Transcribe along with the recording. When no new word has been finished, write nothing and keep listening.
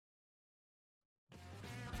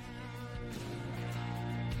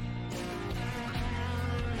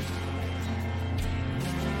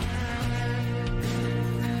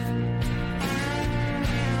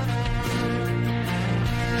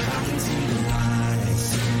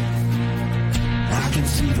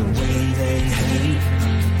see the way they hate.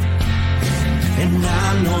 And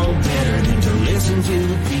I know better than to listen to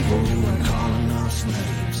the people who are calling us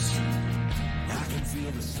slaves. I can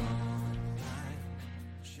feel the sunlight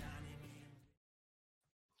shining.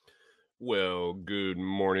 Well, good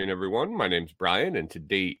morning, everyone. My name's Brian, and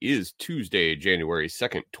today is Tuesday, January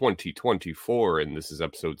 2nd, 2024, and this is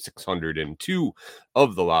episode 602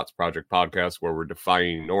 of the Lots Project podcast, where we're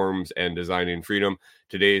defying norms and designing freedom.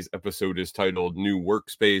 Today's episode is titled New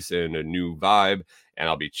Workspace and a New Vibe, and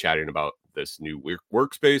I'll be chatting about this new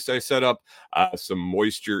workspace I set up, some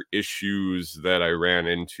moisture issues that I ran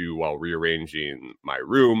into while rearranging my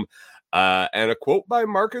room, and a quote by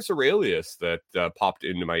Marcus Aurelius that popped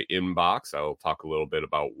into my inbox. I'll talk a little bit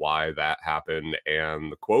about why that happened and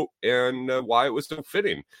the quote and why it was so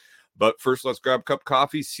fitting. But first, let's grab a cup of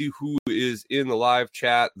coffee, see who is in the live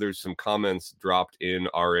chat. There's some comments dropped in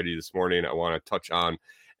already this morning I want to touch on,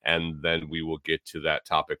 and then we will get to that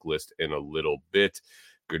topic list in a little bit.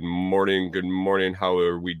 Good morning. Good morning. How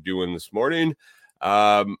are we doing this morning?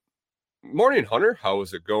 Morning, Hunter. How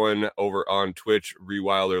is it going over on Twitch?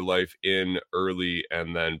 Rewilder Life in early,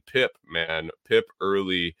 and then Pip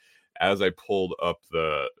early. As I pulled up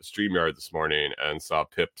the StreamYard this morning and saw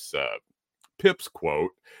Pip's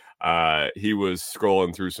quote, he was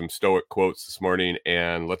scrolling through some Stoic quotes this morning,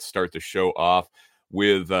 and let's start the show off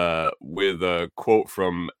with a quote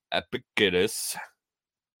from Epictetus.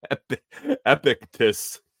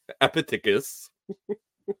 Epictetus.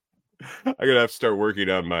 I'm gonna have to start working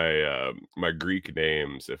on my Greek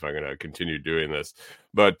names if I'm gonna continue doing this.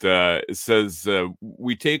 But it says,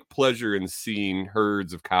 we take pleasure in seeing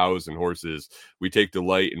herds of cows and horses. We take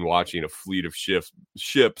delight in watching a fleet of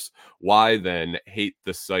ships. Why then hate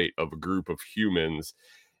the sight of a group of humans?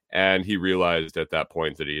 And he realized at that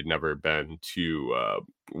point that he had never been to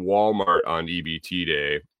Walmart on EBT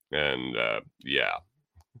day. And yeah.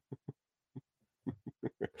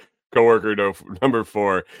 Coworker number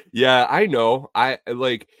 4. Yeah, I know. I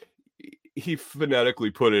like he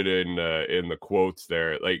phonetically put it in the quotes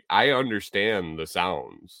there. Like, I understand the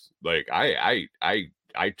sounds. Like I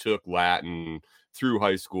took Latin through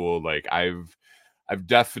high school. Like I've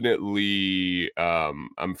definitely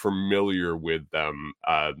I'm familiar with them.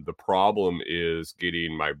 The problem is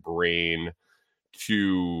getting my brain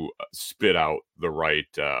to spit out the right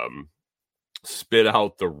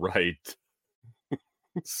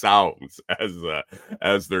sounds as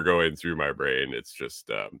they're going through my brain. It's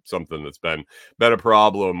just something that's been a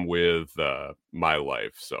problem with my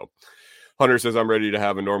life. So Hunter says, I'm ready to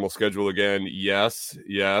have a normal schedule again. Yes.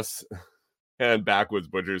 And Backwoods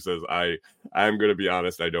Butcher says, I'm gonna be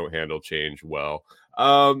honest, I don't handle change well.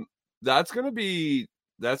 That's gonna be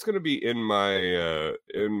in my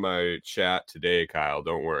chat today, Kyle.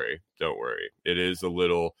 Don't worry. It is a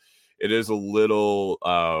little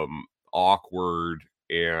awkward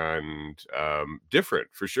and different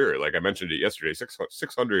for sure. Like I mentioned it yesterday,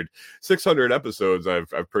 600 episodes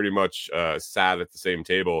I've pretty much sat at the same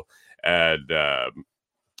table, and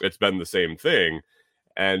it's been the same thing,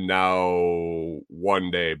 and now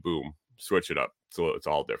one day, boom, switch it up, so it's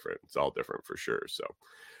all different for sure. So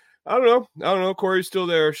I don't know. Corey's still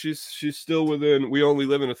there. She's still within. We only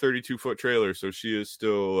live in a 32-foot trailer, so she is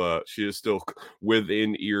still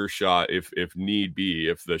within earshot if need be.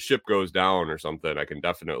 If the ship goes down or something, I can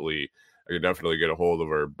definitely get a hold of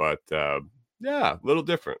her. But yeah, little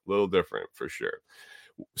different for sure.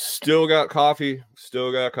 Still got coffee.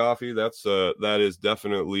 That is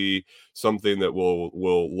definitely something that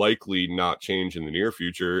will likely not change in the near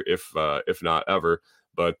future, if not ever.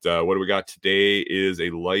 But what do we got today is a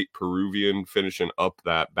light Peruvian finishing up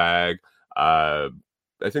that bag. I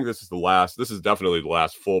think this is definitely the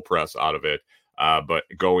last full press out of it. But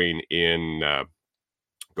going into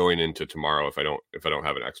tomorrow, if I don't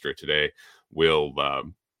have an extra today, we'll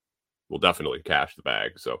definitely cash the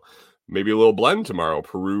bag. So maybe a little blend tomorrow,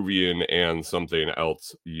 Peruvian and something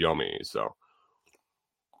else yummy. So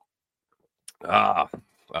what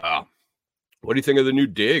do you think of the new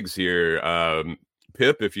digs here?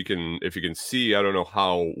 Pip, if you can see, I don't know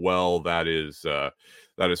how well that is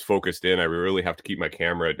focused in. I really have to keep my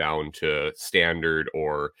camera down to standard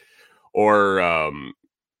or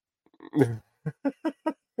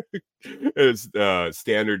it's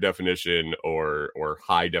standard definition or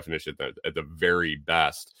high definition at the very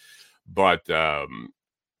best. But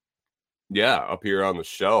yeah, up here on the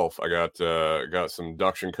shelf, I got some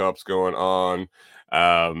induction cups going on.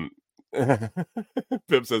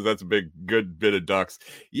 Pip says that's a good bit of ducks.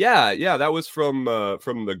 Yeah, that was from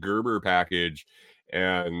the Gerber package,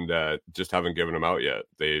 and just haven't given them out yet.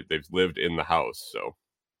 They've lived in the house, so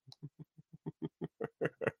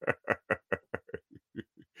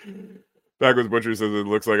Backwards Butcher says it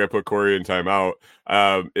looks like I put Corey in timeout.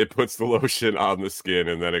 It puts the lotion on the skin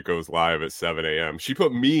and then it goes live at 7 a.m. She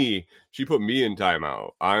put me in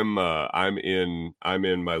timeout. I'm in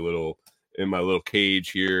my little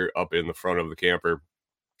cage here up in the front of the camper.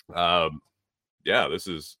 Yeah, this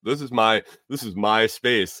is my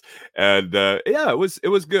space, and yeah, it was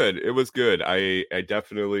good. It was good. I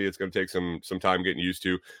definitely, it's going to take some time getting used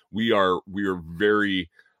to. We are very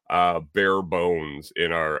bare bones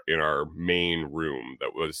in our main room.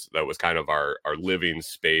 That was kind of our living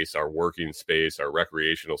space, our working space, our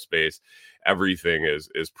recreational space. Everything is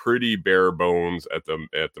pretty bare bones at the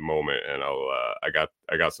moment, and I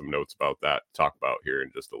got some notes about that to talk about here in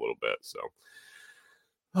just a little bit. So.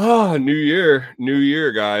 New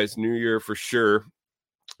year, guys, new year for sure.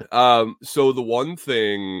 So the one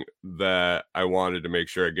thing that I wanted to make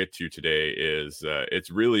sure I get to today is it's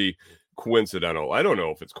really coincidental. I don't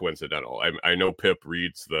know if it's coincidental. I know Pip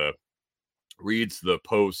reads the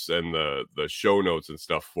posts and the show notes and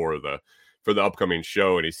stuff for the upcoming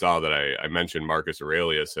show, and he saw that I mentioned Marcus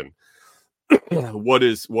Aurelius, and what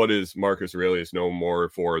is Marcus Aurelius known more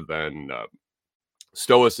for than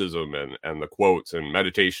Stoicism and the quotes and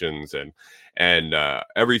meditations and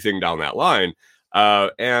everything down that line.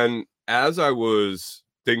 And as I was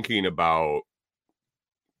thinking about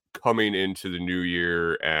coming into the new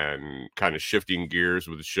year and kind of shifting gears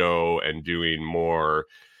with the show and doing more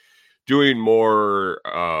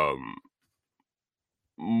of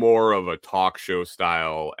a talk show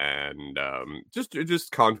style, and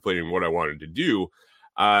just contemplating what I wanted to do,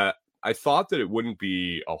 I thought that it wouldn't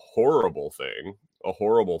be a horrible thing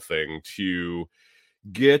to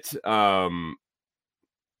get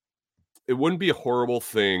it wouldn't be a horrible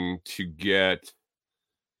thing to get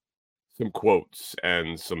some quotes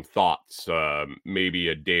and some thoughts, maybe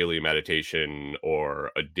a daily meditation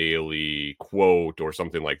or a daily quote or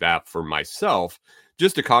something like that for myself,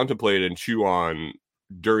 just to contemplate and chew on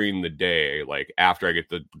during the day. Like after I get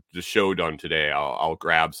the show done today, I'll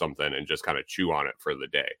grab something and just kind of chew on it for the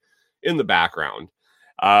day in the background.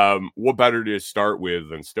 What better to start with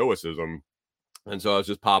than Stoicism? And so I was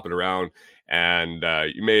just popping around, and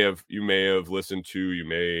you may have listened to, you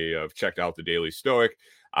may have checked out the Daily Stoic.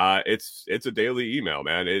 It's a daily email,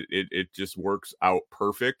 man. It just works out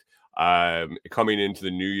perfect. Coming into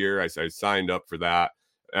the new year, I signed up for that.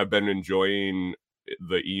 I've been enjoying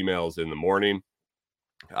the emails in the morning.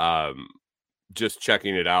 Just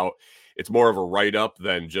checking it out. It's more of a write-up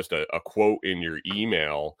than just a quote in your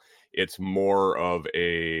email. It's more of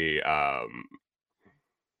an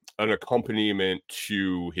accompaniment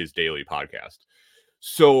to his daily podcast.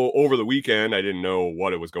 So over the weekend, I didn't know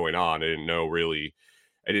what it was going on. I didn't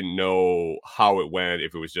know how it went.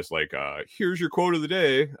 If it was just like, here's your quote of the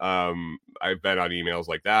day. I've been on emails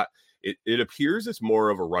like that. It appears it's more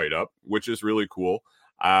of a write-up, which is really cool.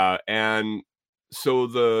 And so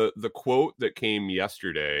the quote that came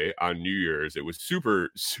yesterday on New Year's, it was super,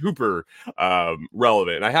 super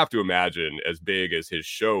relevant. And I have to imagine, as big as his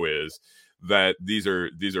show is, that these are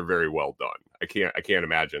very well done. I can't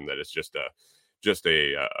imagine that it's just a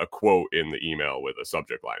quote in the email with a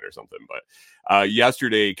subject line or something. But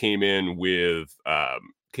yesterday came in with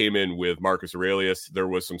Marcus Aurelius. There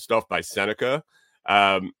was some stuff by Seneca. He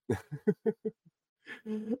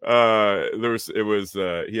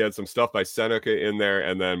had some stuff by Seneca in there,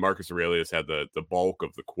 and then Marcus Aurelius had the bulk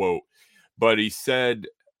of the quote. But he said,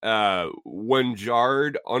 when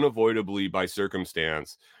jarred unavoidably by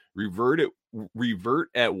circumstance, revert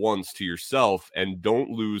at once to yourself and don't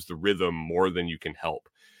lose the rhythm more than you can help.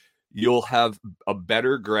 You'll have a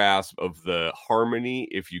better grasp of the harmony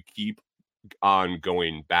if you keep on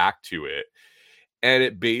going back to it. And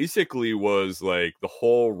it basically was like the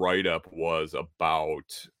whole write-up was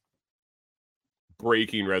about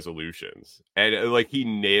breaking resolutions. And like he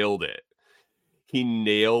nailed it.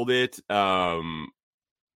 Nailed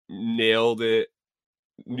it.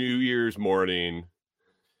 New Year's morning.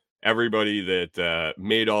 Everybody that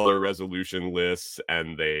made all their resolution lists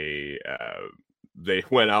and they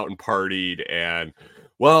went out and partied, and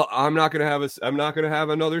well, I'm not gonna have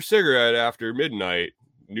another cigarette after midnight.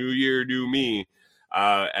 New year, new me.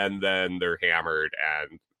 And then they're hammered,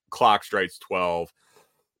 and clock strikes 12.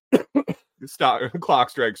 Clock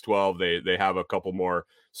strikes 12. They have a couple more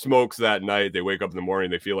smokes that night. They wake up in the morning,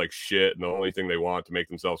 they feel like shit, and the only thing they want to make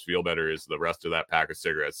themselves feel better is the rest of that pack of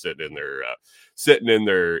cigarettes sitting in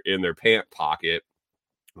their pant pocket.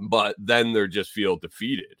 But then they just feel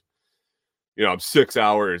defeated. You know, I'm 6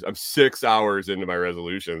 hours into my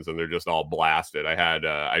resolutions, and they're just all blasted.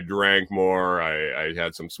 I drank more. I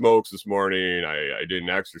had some smokes this morning. I didn't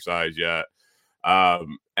exercise yet.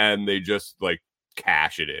 And they just like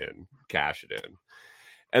cash it in.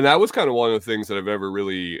 And that was kind of one of the things that I've ever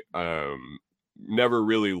really never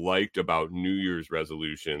really liked about New Year's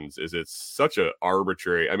resolutions is it's such a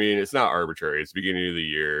arbitrary. I mean, it's not arbitrary. It's the beginning of the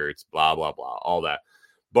year. It's blah, blah, blah, all that.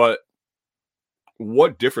 But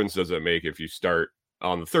what difference does it make if you start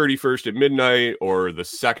on the 31st at midnight or the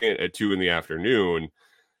 2nd at 2 in the afternoon?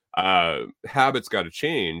 Habits got to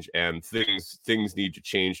change, and things need to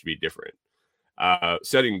change to be different.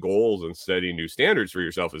 Setting goals and setting new standards for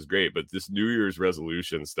yourself is great, but this New Year's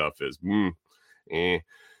resolution stuff is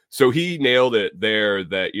So he nailed it there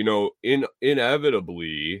that, you know,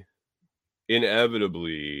 inevitably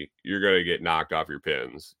you're going to get knocked off your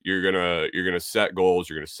pins. You're going to set goals,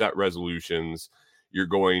 you're going to set resolutions, you're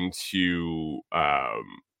going to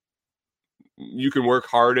you can work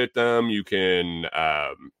hard at them, you can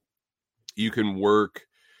work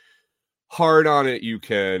hard on it, you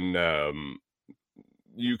can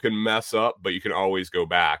mess up, but you can always go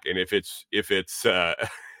back. And if it's if it's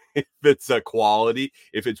a quality,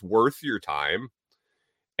 if it's worth your time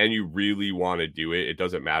and you really want to do it, it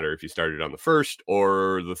doesn't matter if you started on the 1st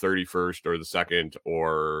or the 31st or the 2nd,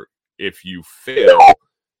 or if you fail,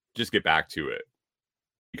 just get back to it.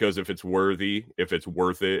 Because if it's worthy, if it's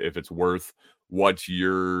worth it, if it's worth what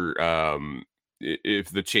you're if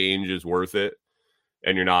the change is worth it,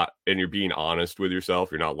 and you're being honest with yourself,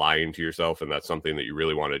 you're not lying to yourself, and that's something that you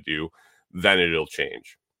really want to do, then it'll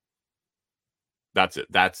change. That's it.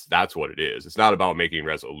 That's what it is. It's not about making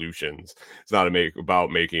resolutions. It's not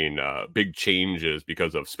about making big changes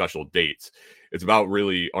because of special dates. It's about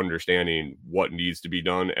really understanding what needs to be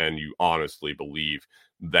done, and you honestly believe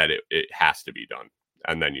that it has to be done,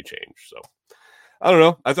 and then you change. So I don't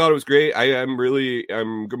know. I thought it was great. I'm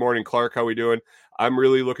good morning, Clark. How we doing? I'm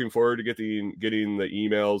really looking forward to getting the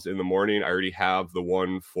emails in the morning. I already have the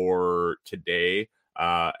one for today.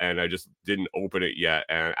 And I just didn't open it yet.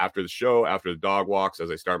 And after the show, after the dog walks,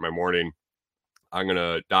 as I start my morning, I'm going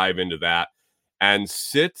to dive into that and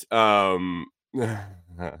sit. I'll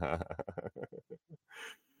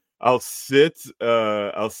sit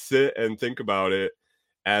and think about it.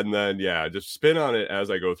 And then, yeah, just spin on it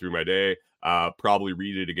as I go through my day. Probably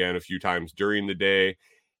read it again a few times during the day,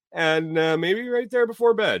 and maybe right there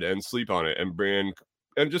before bed, and sleep on it, and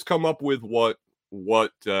just come up with what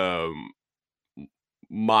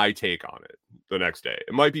my take on it the next day.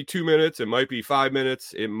 It might be 2 minutes, it might be 5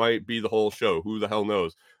 minutes, it might be the whole show. Who the hell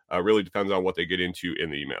knows? Really depends on what they get into in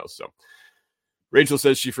the emails. So Rachel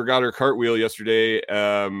says she forgot her cartwheel yesterday.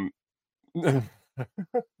 I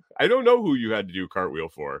don't know who you had to do cartwheel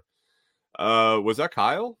for. Was that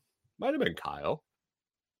Kyle? Might have been Kyle.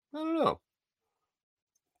 I don't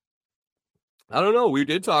know. We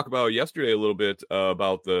did talk about yesterday a little bit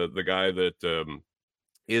about the guy that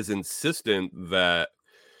is insistent that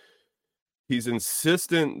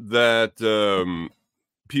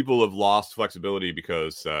people have lost flexibility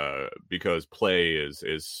because play is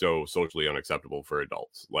so socially unacceptable for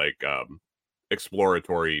adults, like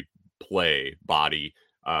exploratory play, body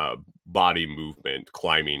movement,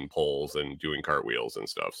 climbing poles and doing cartwheels and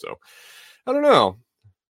stuff. So I don't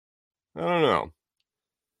know.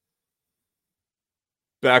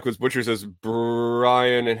 Backwoods Butcher says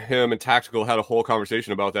Brian and him and Tactical had a whole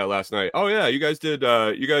conversation about that last night. Oh yeah, you guys did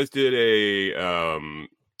a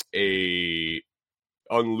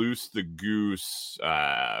Unloose the Goose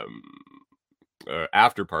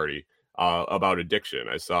after party about addiction.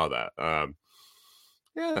 I saw that.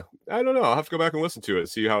 Yeah, I don't know. I'll have to go back and listen to it,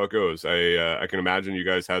 see how it goes. I can imagine you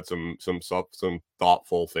guys had some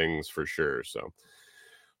thoughtful things for sure. So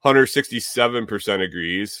Hunter 67%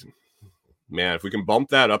 agrees. Man, if we can bump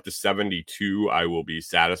that up to 72, I will be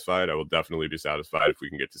satisfied. I will definitely be satisfied if we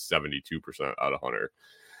can get to 72% out of Hunter.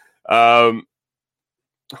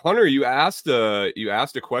 Hunter, you asked a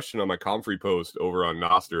question on my Comfrey post over on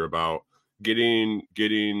Noster about getting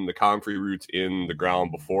the Comfrey roots in the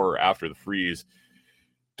ground before or after the freeze.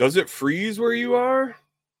 Does it freeze where you are?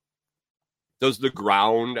 Does the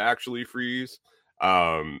ground actually freeze?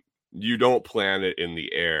 You don't plant it in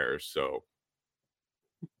the air, so.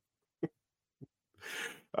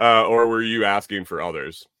 Or were you asking for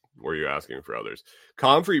others?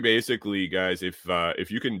 Comfrey, basically, guys, if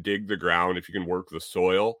you can dig the ground, if you can work the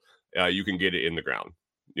soil, you can get it in the ground.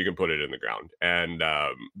 You can put it in the ground. And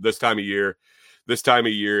this time of year, it's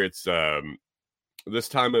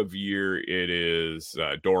it is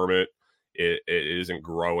dormant. It isn't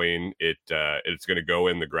growing. It's going to go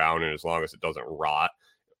in the ground, and as long as it doesn't rot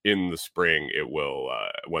in the spring, it will.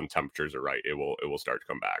 When temperatures are right, it will start to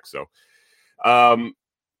come back. So,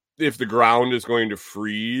 if the ground is going to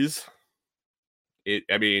freeze,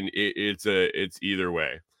 it's either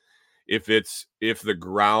way. if the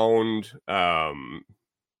ground,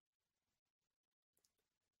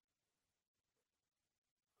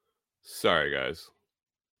 sorry guys.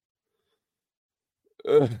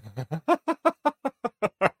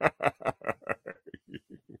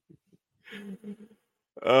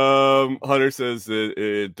 Hunter says that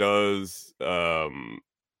it does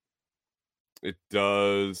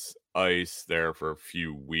ice there for a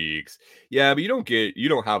few weeks. Yeah, but you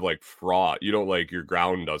don't have like frost. You don't like your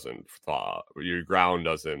ground doesn't thaw. Your ground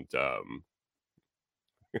doesn't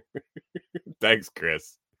thanks,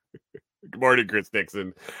 Chris. Good morning, Chris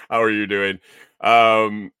Dixon. How are you doing?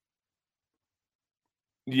 Um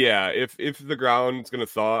Yeah, if the ground's gonna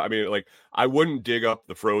thaw, I mean, like, I wouldn't dig up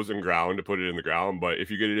the frozen ground to put it in the ground, but if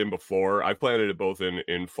you get it in before, I've planted it both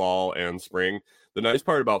in fall and spring. The nice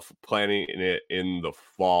part about planting it in the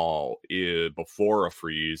fall is before a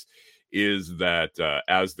freeze is that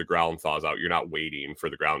as the ground thaws out, you're not waiting for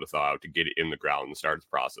the ground to thaw out to get it in the ground and start the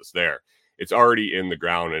process there. It's already in the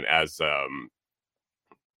ground, and as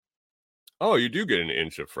oh, you do get an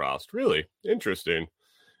inch of frost. Really interesting.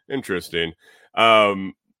 Interesting.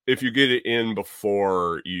 Um, if you get it in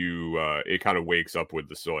before you, it kind of wakes up with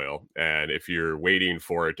the soil, and if you're waiting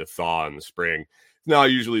for it to thaw in the spring, it's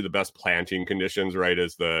not usually the best planting conditions. Right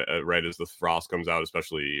as the frost comes out,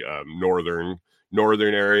 especially northern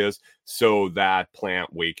areas. So that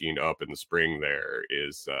plant waking up in the spring there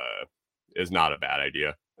is not a bad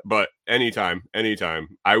idea. But anytime,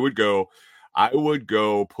 I would go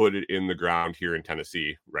put it in the ground here in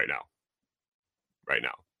Tennessee right now. Right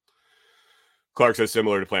now. Clark says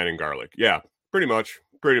similar to planting garlic. Yeah, pretty much.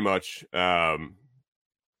 Pretty much.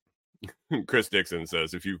 Chris Dixon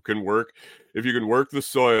says if you can work the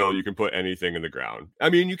soil, you can put anything in the ground. I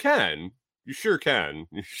mean, you can. You sure can.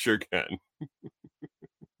 You sure can.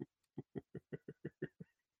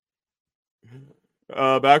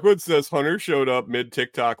 Backwoods says Hunter showed up mid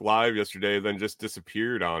TikTok live yesterday, then just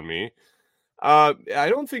disappeared on me. I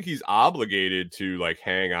don't think he's obligated to like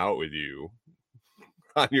hang out with you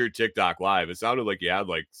on your TikTok live. It sounded like you had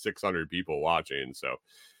like 600 people watching. So,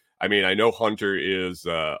 I mean, I know Hunter is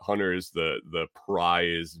the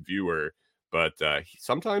prize viewer, but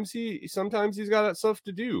sometimes he's got stuff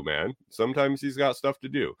to do, man. Sometimes he's got stuff to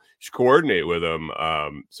do. You should coordinate with him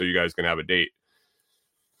so you guys can have a date.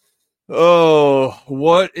 Oh,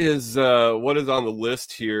 what is on the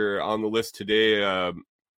list here? On the list today,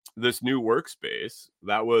 this new workspace.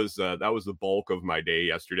 That was the bulk of my day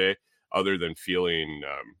yesterday, other than feeling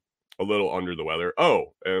a little under the weather.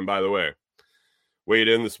 Oh, and by the way, weighed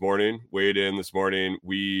in this morning.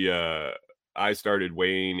 I started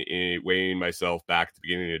weighing myself back at the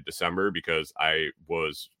beginning of December because I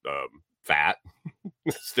was fat.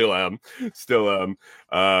 still am.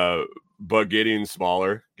 But getting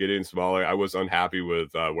smaller. I was unhappy with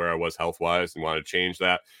where I was health wise and wanted to change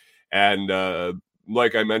that. And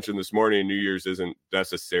like I mentioned this morning, New Year's isn't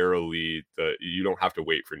necessarily you don't have to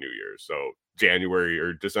wait for New Year's. So January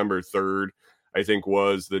or December 3rd, I think,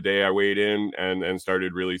 was the day I weighed in and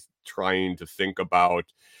started really trying to think about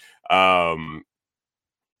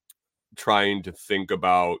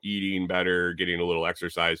eating better, getting a little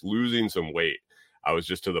exercise, losing some weight. I was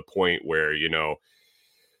just to the point where,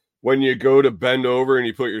 when you go to bend over and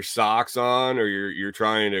you put your socks on, or you're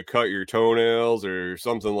trying to cut your toenails or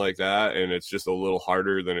something like that, and it's just a little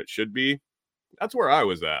harder than it should be. That's where I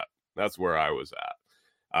was at.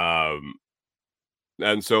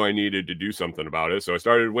 And so I needed to do something about it. So I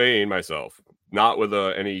started weighing myself, not with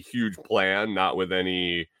any huge plan, not with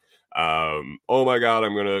any, oh my God,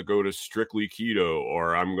 I'm going to go to strictly keto,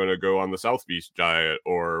 or I'm going to go on the South Beach diet,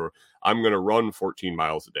 or I'm going to run 14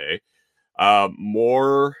 miles a day.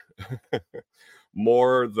 More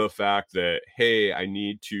the fact that, hey, I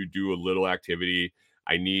need to do a little activity.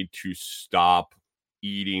 I need to stop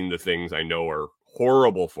eating the things I know are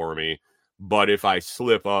horrible for me. But if I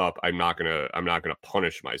slip up, I'm not gonna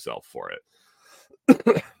punish myself for it.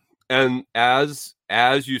 And as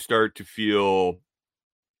you start to feel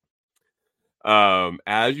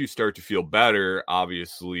better,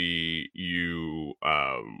 obviously you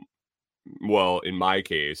well, in my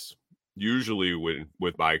case, usually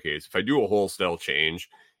with my case, if I do a wholesale change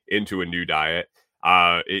into a new diet,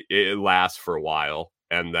 it lasts for a while,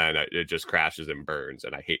 and then it just crashes and burns,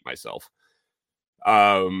 and I hate myself.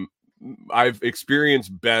 I've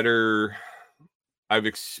experienced better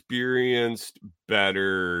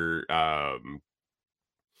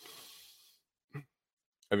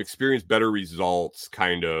results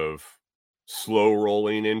kind of slow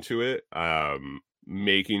rolling into it,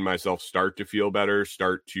 making myself start to feel better,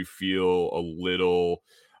 start to feel a little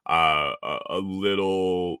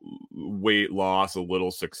weight loss, a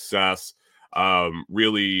little success,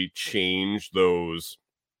 really change the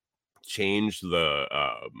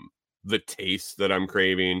taste that I'm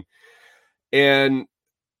craving. And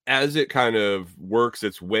as it kind of works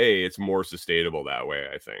its way, it's more sustainable that way,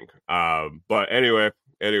 I think. But anyway,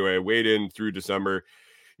 wait in through December.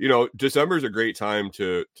 December is a great time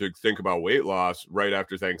to think about weight loss right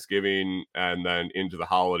after Thanksgiving and then into the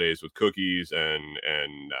holidays with cookies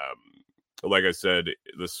and like I said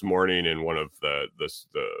this morning in one of the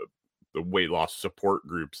weight loss support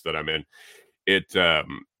groups that I'm in, it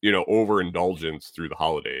overindulgence through the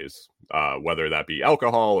holidays, whether that be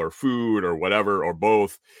alcohol or food or whatever or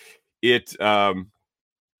both. It's a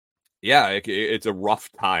rough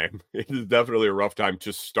time. It is definitely a rough time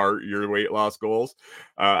to start your weight loss goals.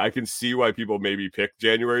 I can see why people maybe pick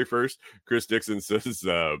January 1st. Chris Dixon says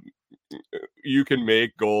you can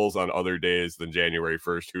make goals on other days than January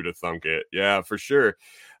 1st. Who'd have thunk it? Yeah, for sure.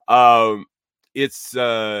 It's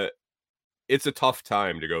a tough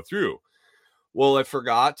time to go through. Well, I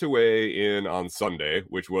forgot to weigh in on Sunday,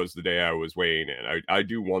 which was the day I was weighing in. I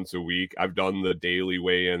do once a week. I've done the daily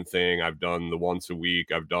weigh-in thing. I've done the once a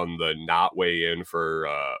week. I've done the not weigh-in for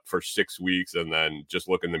 6 weeks and then just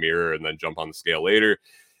look in the mirror and then jump on the scale later.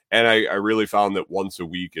 And I really found that once a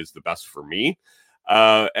week is the best for me.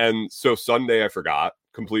 And so Sunday I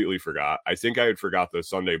completely forgot. I think I had forgot the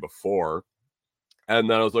Sunday before. And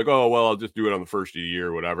then I was like, oh, well, I'll just do it on the first of the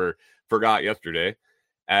year, whatever. Forgot yesterday.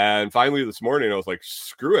 And finally this morning, I was like,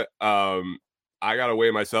 screw it. I got to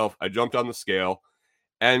weigh myself. I jumped on the scale.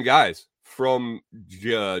 And guys, from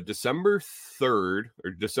December 3rd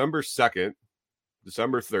or December 2nd,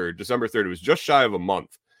 December 3rd, it was just shy of a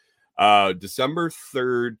month. December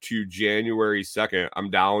 3rd to January 2nd, I'm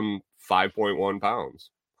down 5.1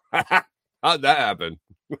 pounds. How'd that happen?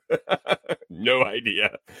 No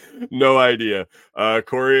idea.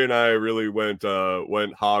 Corey and I really went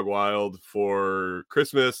hog wild for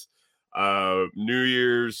Christmas. New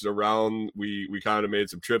Year's around, we kind of made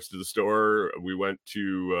some trips to the store. We went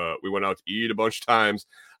out to eat a bunch of times.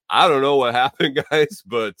 I don't know what happened, guys,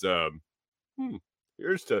 but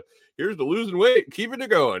here's to losing weight, keeping it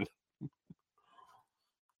going.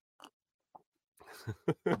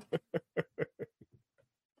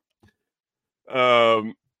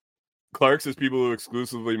 Clark says people who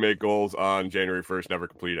exclusively make goals on January 1st never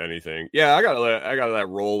complete anything. Yeah, I got that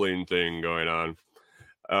rolling thing going on.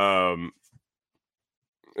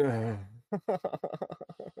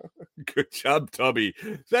 Good job, Tubby.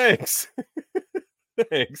 Thanks.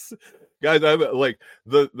 Thanks. Guys, I'm like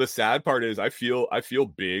the sad part is I feel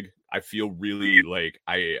big. I feel really like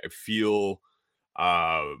I feel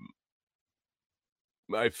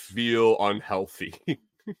unhealthy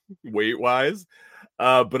weight wise.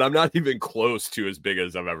 But I'm not even close to as big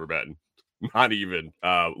as I've ever been. Not even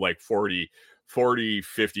like 40,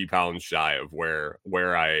 50 pounds shy of where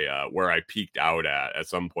I peaked out at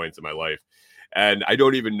some points in my life. And I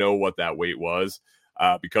don't even know what that weight was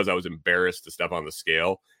because I was embarrassed to step on the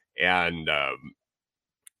scale. And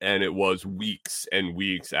it was weeks and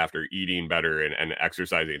weeks after eating better and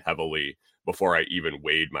exercising heavily before I even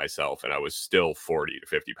weighed myself. And I was still 40 to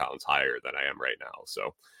 50 pounds higher than I am right now.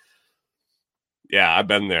 So yeah, I've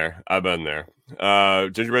been there.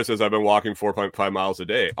 Gingerbread says I've been walking 4.5 miles a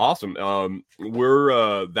day. Awesome.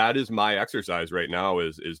 That is my exercise right now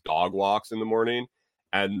is dog walks in the morning.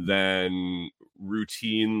 And then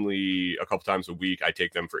routinely a couple times a week, I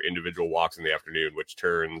take them for individual walks in the afternoon, which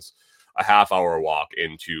turns a half-hour walk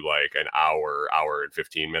into like an hour and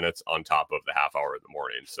 15 minutes on top of the half hour in the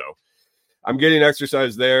morning. So I'm getting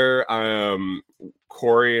exercise there.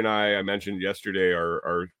 Corey and I mentioned yesterday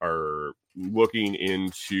are looking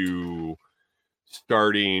into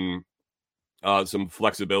starting some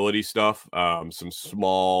flexibility stuff, some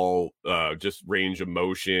small just range of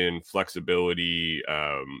motion, flexibility,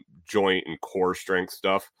 joint and core strength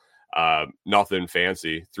stuff. Nothing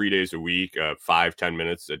fancy. 3 days a week, 5-10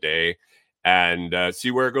 minutes a day, and see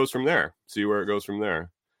where it goes from there.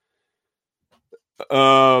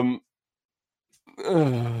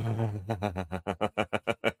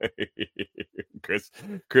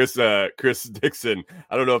 Chris Dixon.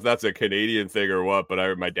 I don't know if that's a Canadian thing or what,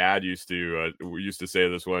 but my dad used to say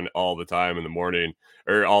this one all the time in the morning,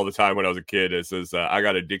 or all the time when I was a kid. It says, "I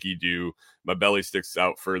got a dicky do. My belly sticks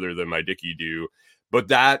out further than my dicky do." But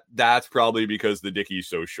that's probably because the dicky's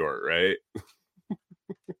so short, right?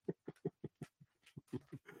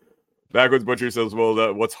 Backwoods Butcher says,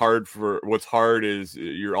 well, what's hard is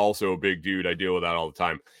you're also a big dude. I deal with that all the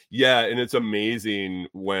time. Yeah, and it's amazing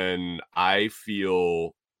when I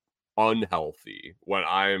feel unhealthy, when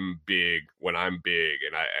I'm big, and I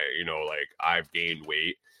like I've gained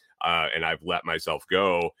weight. and I've let myself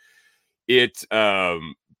go, it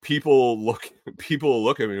people look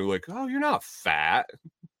at me like, oh, you're not fat.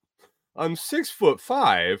 I'm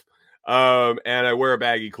 6'5", and I wear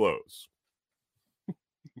baggy clothes.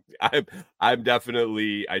 I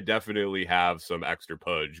definitely have some extra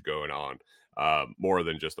pudge going on, more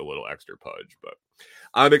than just a little extra pudge. But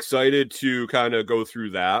I'm excited to kind of go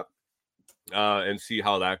through that and see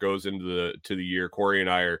how that goes into the year. Corey and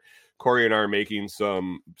I are making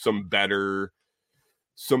some better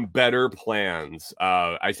plans.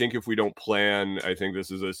 I think if we don't plan, I think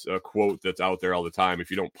this is a quote that's out there all the time.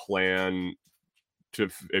 If you don't plan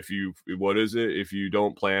if you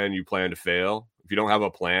don't plan, you plan to fail. If you don't have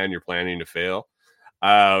a plan, you're planning to fail.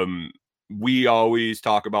 We always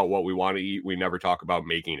talk about what we want to eat. We never talk about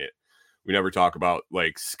making it. We never talk about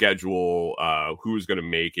like schedule, who's going to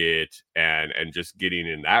make it, and just getting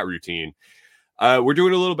in that routine. We're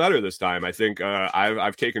doing a little better this time. I think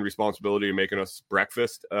I've taken responsibility of making us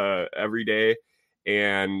breakfast every day,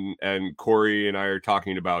 and Corey and I are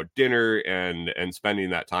talking about dinner and spending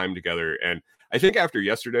that time together. And I think after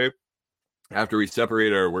yesterday, after we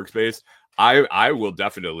separate our workspace, I will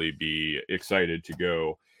definitely be excited to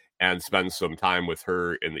go and spend some time with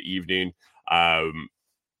her in the evening,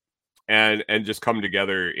 and just come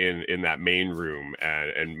together in that main room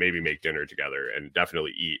and maybe make dinner together and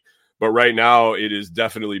definitely eat. But right now, it is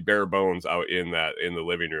definitely bare bones out in the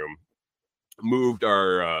living room. Moved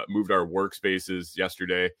our workspaces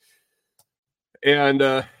yesterday. And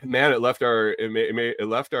man, it left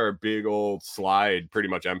our big old slide pretty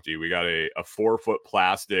much empty. We got a 4-foot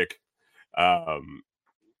plastic.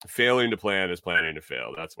 Failing to plan is planning to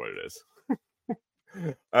fail. That's what it is.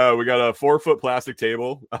 We got a 4-foot plastic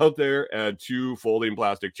table out there and 2 folding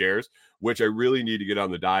plastic chairs, which I really need to get on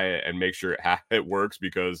the diet and make sure it works,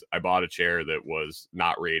 because I bought a chair that was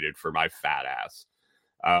not rated for my fat ass.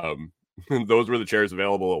 Those were the chairs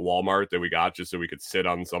available at Walmart that we got just so we could sit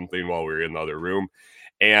on something while we were in the other room.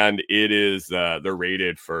 And it is, they're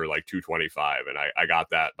rated for like 225. And I got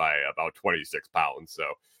that by about 26 pounds. So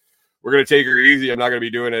we're going to take her easy. I'm not going to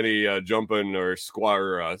be doing any jumping or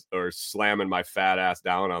squat or slamming my fat ass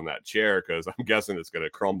down on that chair, because I'm guessing it's going to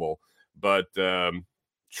crumble. But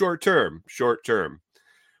short term,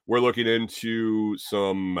 we're looking into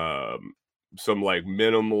some like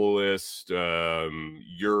minimalist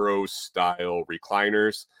Euro style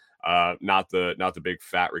recliners, not the big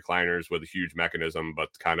fat recliners with a huge mechanism, but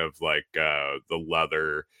kind of like the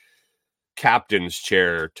leather captain's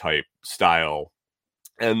chair type style.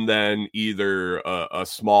 And then either a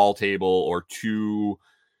small table or two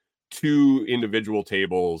individual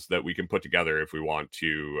tables that we can put together if we want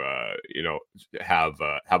to, have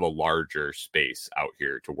a larger space out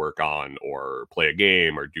here to work on or play a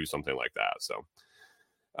game or do something like that. So,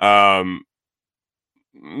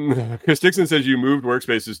 Chris Dixon says you moved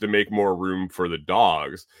workspaces to make more room for the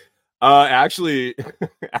dogs. Actually,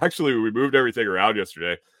 we moved everything around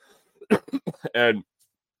yesterday, and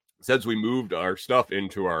since we moved our stuff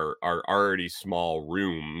into our already small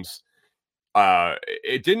rooms,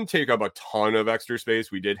 it didn't take up a ton of extra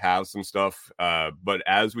space. We did have some stuff, but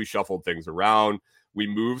as we shuffled things around, we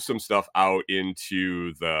moved some stuff out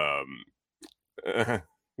into the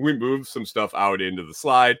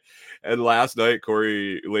slide. And last night,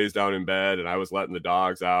 Corey lays down in bed, and I was letting the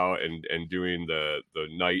dogs out and doing the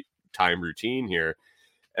nighttime routine here.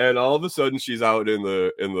 And all of a sudden, she's out in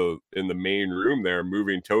the main room there,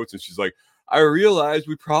 moving totes, and she's like, I realized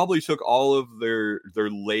we probably took all of their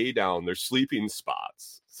lay down, their sleeping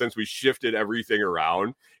spots, since we shifted everything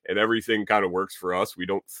around and everything kind of works for us. We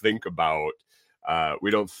don't think about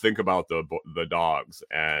the dogs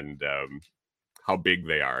and how big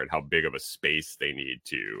they are and how big of a space they need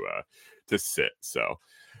to sit. So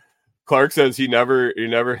Clark says he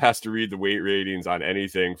never has to read the weight ratings on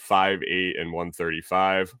anything 5'8" and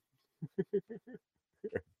 135.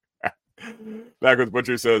 Backwoods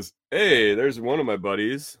Butcher says, hey, there's one of my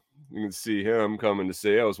buddies. You can see him coming to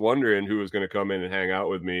say, I was wondering who was going to come in and hang out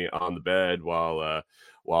with me on the bed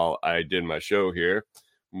while I did my show here.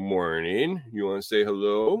 Morning. You want to say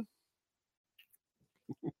hello?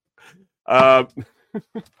 Kyle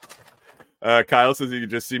says you can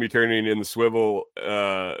just see me turning in the swivel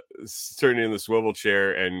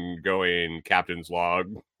chair and going Captain's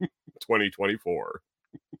Log 2024.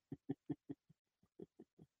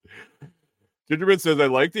 Gingerbread says, I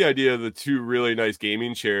like the idea of the 2 really nice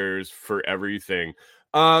gaming chairs for everything.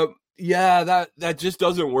 Yeah, that just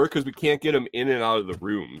doesn't work because we can't get them in and out of the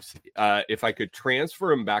rooms. If I could transfer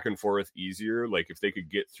them back and forth easier, like if they could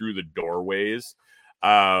get through the doorways,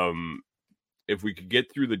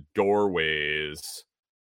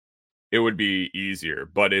 it would be easier,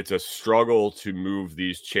 but it's a struggle to move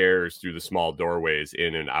these chairs through the small doorways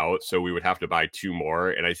in and out. So we would have to buy two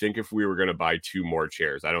more. And I think if we were going to buy two more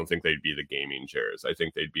chairs, I don't think they'd be the gaming chairs. I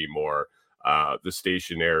think they'd be more the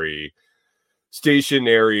stationary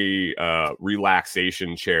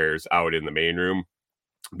relaxation chairs out in the main room,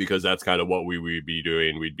 because that's kind of what we would be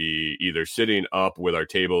doing. We'd be either sitting up with our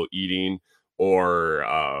table eating, or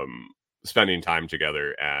spending time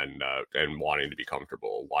together and wanting to be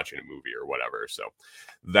comfortable watching a movie or whatever. So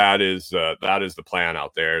that is the plan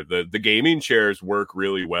out there. The gaming chairs work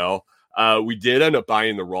really well. We did end up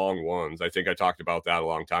buying the wrong ones. I think I talked about that a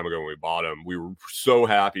long time ago when we bought them. We were so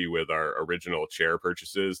happy with our original chair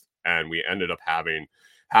purchases, and we ended up having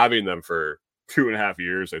them for 2.5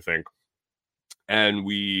 years, I think. And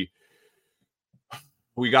we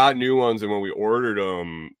got new ones, and when we ordered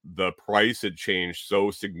them, the price had changed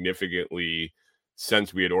so significantly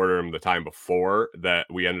since we had ordered them the time before that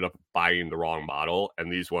we ended up buying the wrong model,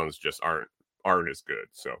 and these ones just aren't as good.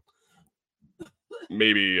 So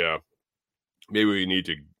maybe we need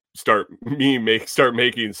to start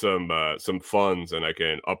making some funds, and I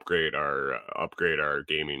can upgrade our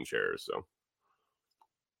gaming chairs. So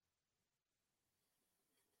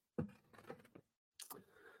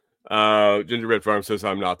Gingerbread Farm says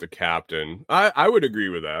I'm not the captain. I would agree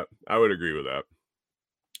with that. I would agree with that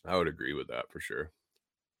for sure.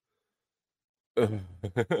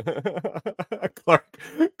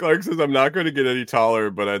 Clark says I'm not going to get any taller,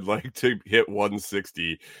 but I'd like to hit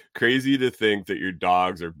 160. Crazy to think that your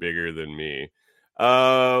dogs are bigger than me.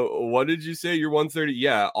 What did you say? You're 130?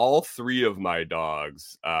 Yeah, all three of my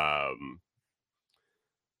dogs are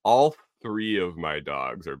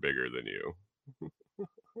bigger than you.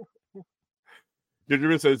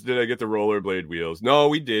 Gingerman says, "Did I get the rollerblade wheels?" No,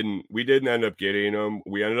 we didn't. We didn't end up getting them.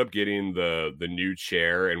 We ended up getting the new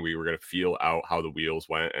chair, and we were going to feel out how the wheels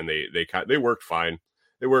went, and they worked fine.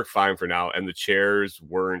 They worked fine for now, and the chairs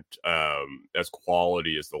weren't as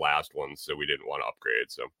quality as the last ones, so we didn't want to upgrade.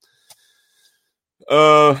 So,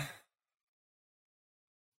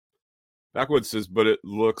 Backwoods says, "But it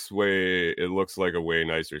looks like a way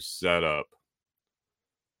nicer setup."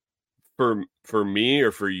 For me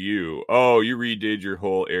or for you? Oh, you redid your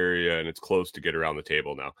whole area and it's close to get around the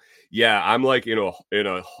table now. Yeah, I'm like in a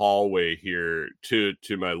hallway here to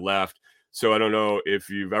my left. So I don't know if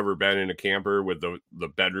you've ever been in a camper with the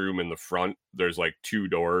bedroom in the front. There's like two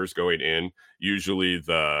doors going in. Usually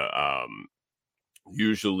the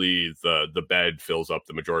bed fills up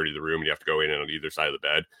the majority of the room, and you have to go in on either side of the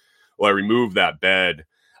bed. Well, I removed that bed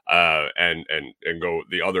and go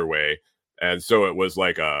the other way. And so it was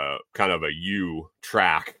like a kind of a U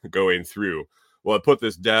track going through. Well, I put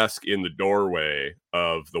this desk in the doorway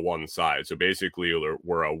of the one side. So basically,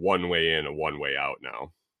 we're a one way in, a one way out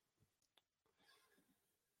now.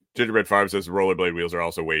 Gingerbread Farm says the rollerblade wheels are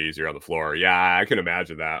also way easier on the floor. Yeah, I can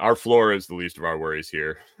imagine that. Our floor is the least of our worries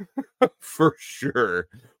here. For sure.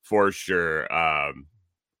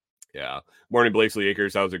 Yeah. Morning, Blakesley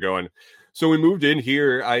Acres. How's it going? So we moved in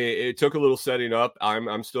here. It took a little setting up.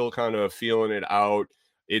 I'm still kind of feeling it out.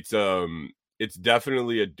 It's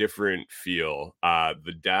definitely a different feel.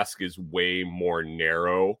 The desk is way more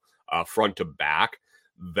narrow, front to back,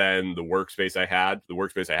 than the workspace I had. The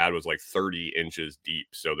workspace I had was like 30 inches deep,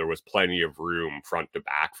 so there was plenty of room front to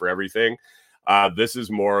back for everything. This is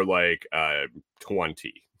more like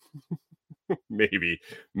 20, maybe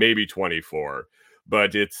 24,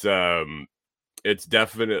 but it's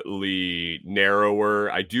definitely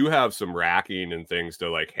narrower. I do have some racking and things to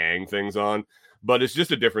like hang things on, but it's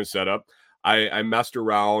just a different setup. I messed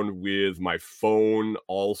around with my phone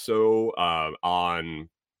also on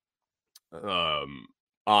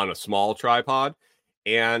a small tripod,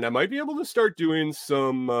 and I might be able to start doing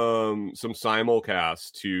some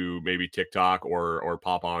simulcasts to maybe TikTok or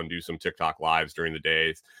pop on, do some TikTok lives during the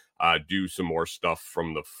day, do some more stuff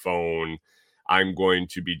from the phone. I'm going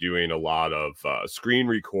to be doing a lot of screen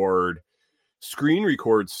record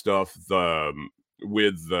stuff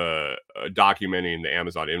with the documenting the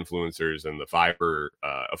Amazon influencers and the Fiverr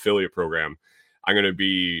affiliate program. I'm going to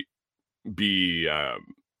be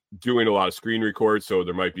doing a lot of screen records, so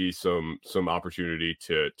there might be some opportunity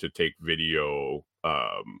to take video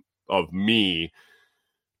of me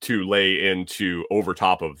to lay into over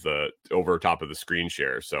top of the screen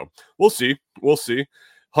share. So we'll see.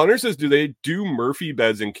 Hunter says, do they do Murphy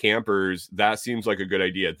beds in campers? That seems like a good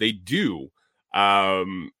idea. They do.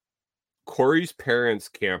 Corey's parents'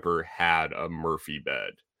 camper had a Murphy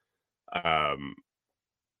bed. I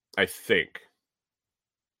think.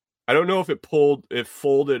 I don't know if it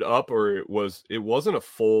folded up, or it wasn't a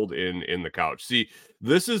fold in the couch. See,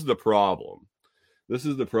 this is the problem. This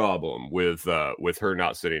is the problem with her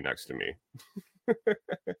not sitting next to me.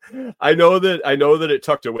 I know that it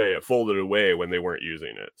tucked away, it folded away when they weren't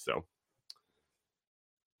using it. So,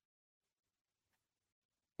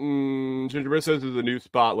 Gingerbread says is the new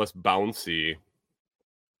spot less bouncy.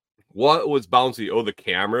 What was bouncy? Oh, the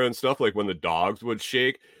camera and stuff, like when the dogs would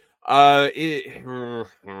shake. It,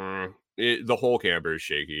 the whole camper is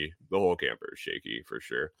shaky. The whole camper is shaky for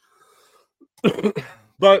sure.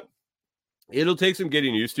 But it'll take some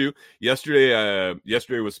getting used to. Yesterday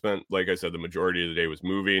was spent, like I said, the majority of the day was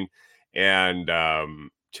moving, and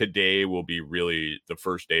today will be really the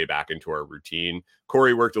first day back into our routine.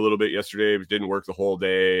 Corey worked a little bit yesterday, but didn't work the whole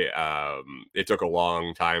day. It took a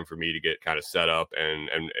long time for me to get kind of set up and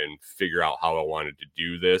figure out how I wanted to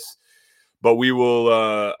do this. But we will.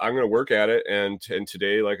 I'm going to work at it, and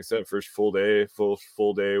today, like I said, first full day. Corey's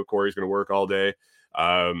going to work all day.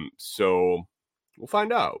 So we'll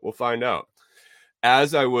find out.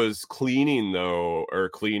 As I was rearranging,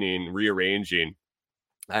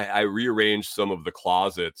 I rearranged some of the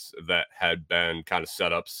closets that had been kind of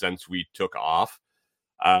set up since we took off.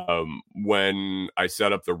 When I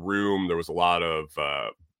set up the room, there was a lot of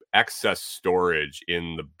excess storage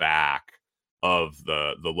in the back of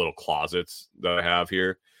the little closets that I have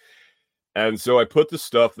here. And so I put the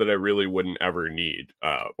stuff that I really wouldn't ever need,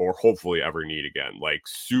 or hopefully ever need again, like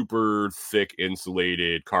super thick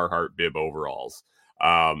insulated Carhartt bib overalls,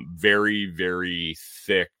 very, very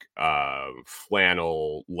thick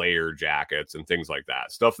flannel layer jackets and things like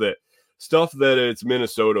that. Stuff that it's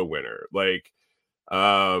Minnesota winter, like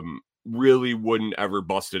really wouldn't ever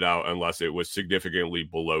bust it out unless it was significantly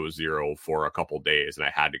below zero for a couple days and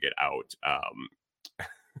I had to get out.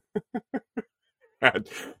 Had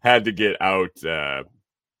to get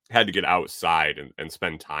outside and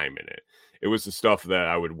spend time in it. It was the stuff that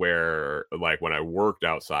I would wear like when I worked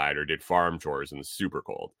outside or did farm chores in the super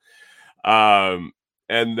cold. And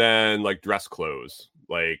then like dress clothes,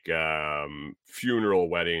 like funeral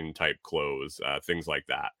wedding type clothes, things like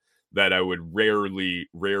that I would rarely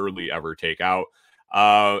ever take out.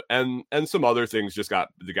 And some other things just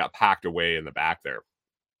got packed away in the back there.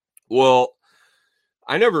 Well,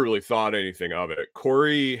 I never really thought anything of it.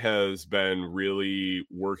 Corey has been really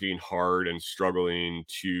working hard and struggling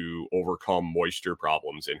to overcome moisture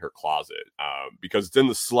problems in her closet because it's in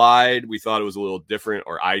the slide. We thought it was a little different,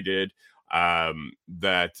 or I did.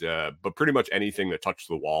 But pretty much anything that touched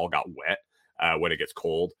the wall got wet when it gets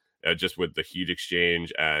cold, just with the heat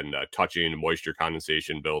exchange and touching moisture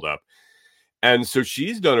condensation buildup. And so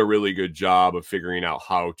she's done a really good job of figuring out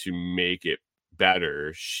how to make it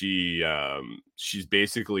better. She's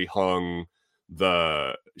basically hung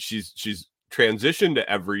she's transitioned to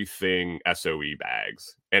everything SOE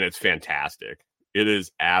bags, and it's fantastic. It is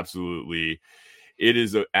an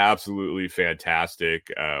absolutely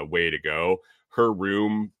fantastic way to go. Her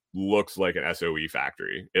room looks like an SOE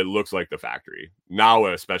factory. It looks like the factory now,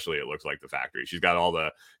 especially it looks like the factory. She's got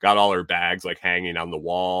all her bags like hanging on the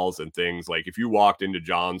walls and things. Like if you walked into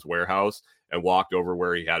John's warehouse and walked over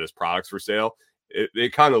where he had his products for sale,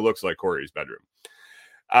 it kind of looks like Corey's bedroom.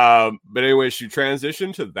 But anyway, she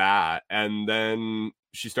transitioned to that, and then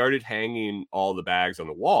she started hanging all the bags on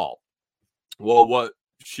the wall. Well, what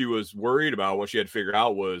she was worried about, what she had figured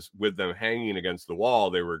out, was with them hanging against the wall,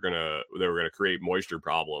 they were gonna create moisture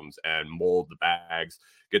problems and mold the bags,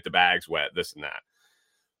 get the bags wet, this and that.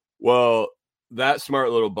 Well, that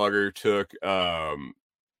smart little bugger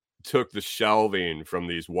took the shelving from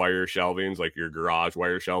these wire shelvings, like your garage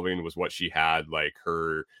wire shelving was what she had. Like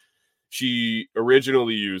she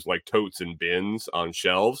originally used like totes and bins on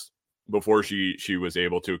shelves before she was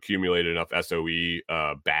able to accumulate enough SOE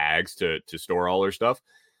bags to store all her stuff.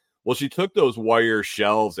 Well, she took those wire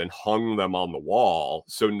shelves and hung them on the wall.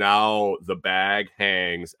 So now the bag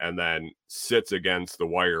hangs and then sits against the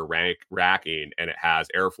wire racking, and it has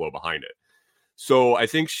airflow behind it. So I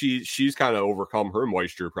think she's kind of overcome her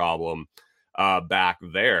moisture problem back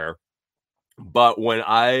there. But when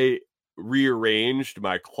I rearranged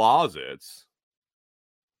my closets,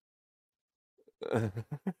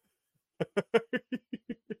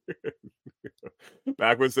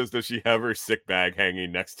 Backward says, does she have her sick bag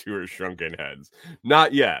hanging next to her shrunken heads?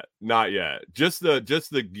 Not yet. Just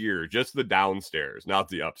the gear, just the downstairs, not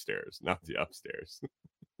the upstairs.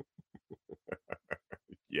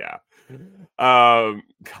 Yeah.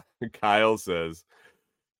 Kyle says,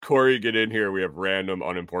 Corey, get in here. We have random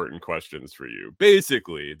unimportant questions for you.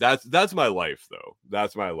 Basically, that's my life, though.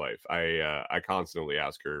 That's my life. I constantly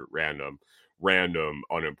ask her random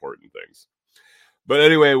unimportant things. But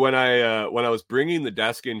anyway, when I was bringing the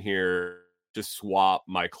desk in here, to swap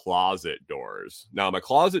my closet doors. Now my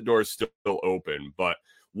closet door is still open, but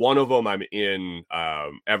one of them I'm in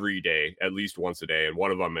every day, at least once a day, and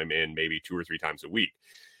one of them I'm in maybe 2 or 3 times a week.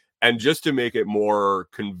 And just to make it more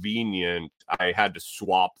convenient, I had to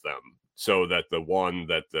swap them so that the one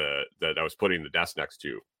that I was putting the desk next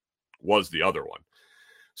to was the other one.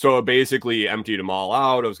 So I basically emptied them all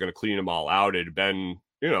out. I was going to clean them all out. It had been,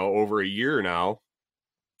 over a year now,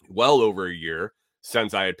 well over a year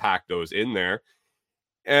since I had packed those in there.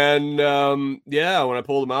 And when I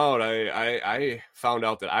pulled them out, I found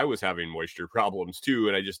out that I was having moisture problems too,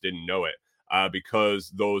 and I just didn't know it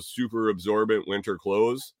because those super absorbent winter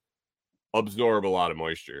clothes absorb a lot of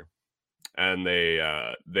moisture. And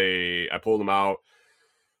I pulled them out.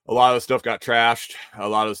 A lot of the stuff got trashed. A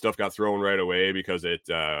lot of the stuff got thrown right away because it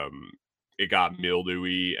got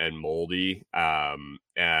mildewy and moldy. And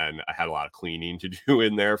I had a lot of cleaning to do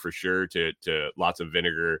in there for sure. To lots of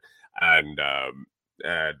vinegar and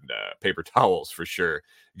paper towels for sure,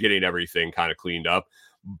 getting everything kind of cleaned up.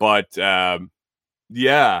 But I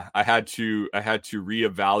had to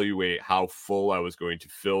reevaluate how full I was going to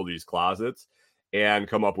fill these closets and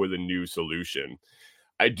come up with a new solution.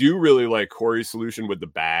 I do really like Corey's solution with the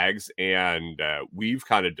bags, and we've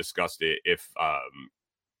kind of discussed it.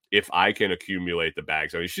 If I can accumulate the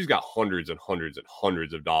bags, I mean, she's got hundreds and hundreds and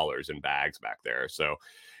hundreds of dollars in bags back there. So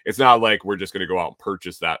it's not like we're just going to go out and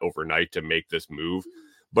purchase that overnight to make this move.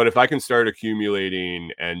 But if I can start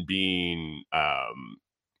accumulating and being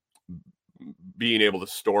able to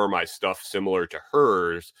store my stuff similar to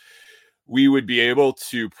hers, we would be able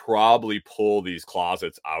to probably pull these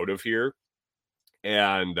closets out of here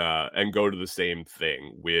and go to the same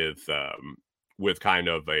thing with kind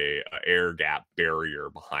of a air gap barrier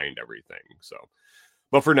behind everything. So,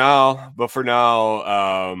 but for now,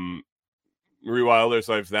 Rewilders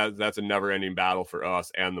Life, that's a never ending battle for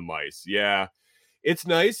us and the mice. Yeah. It's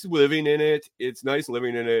nice living in it.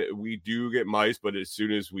 We do get mice, but as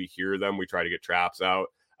soon as we hear them, we try to get traps out.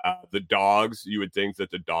 The dogs, you would think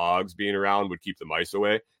that the dogs being around would keep the mice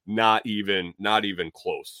away. Not even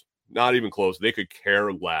close. Not even close. They could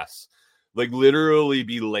care less. Like literally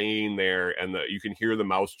be laying there and you can hear the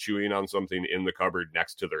mouse chewing on something in the cupboard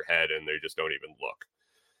next to their head and they just don't even look.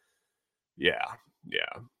 Yeah.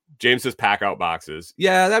 James says pack out boxes.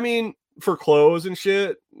 Yeah, I mean, for clothes and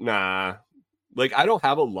shit, nah. Like, I don't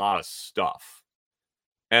have a lot of stuff.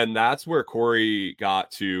 And that's where Corey got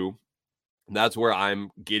to. That's where I'm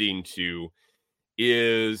getting to,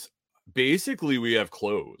 is basically we have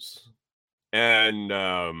clothes. And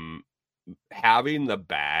having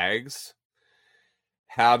bags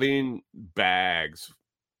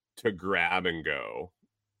to grab and go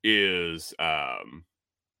is I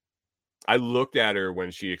looked at her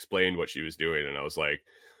when she explained what she was doing and I was like,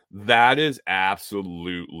 that is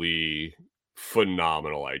absolutely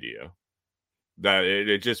phenomenal idea. That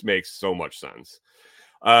it just makes so much sense.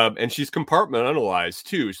 And she's compartmentalized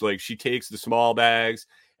too. So like she takes the small bags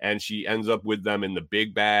and she ends up with them in the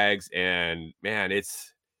big bags. And man,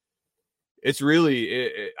 it's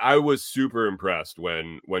really, I was super impressed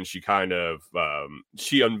when she kind of,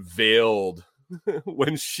 she unveiled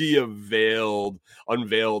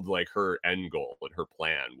like her end goal, and her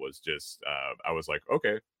plan was just, I was like,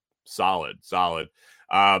 okay, solid.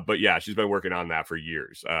 But yeah, she's been working on that for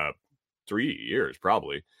years, 3 years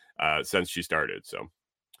probably, since she started. So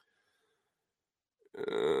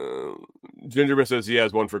Gingerbread says he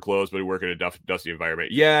has one for clothes, but he work in a dusty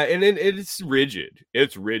environment. Yeah, and it's rigid.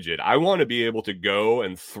 I want to be able to go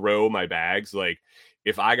and throw my bags. Like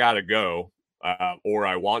if I gotta go or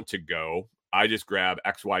I want to go, I just grab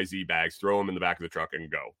XYZ bags, throw them in the back of the truck,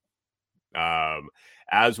 and go.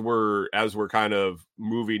 As we're kind of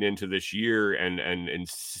moving into this year and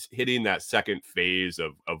hitting that second phase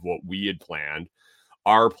of what we had planned,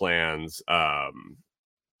 our plans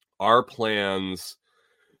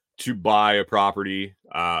to buy a property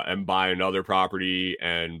and buy another property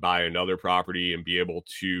and buy another property and be able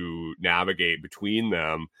to navigate between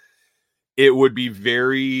them. It would be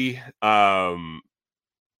very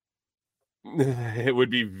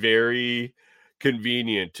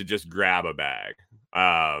convenient to just grab a bag.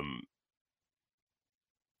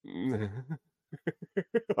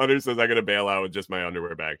 Hunter says I'm gonna bail out with just my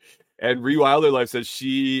underwear bag. And Rewilder Life says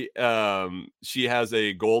she has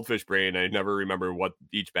a goldfish brain. I never remember what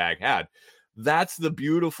each bag had. That's the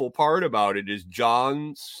beautiful part about it, is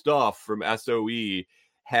John's stuff from SOE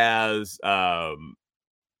has all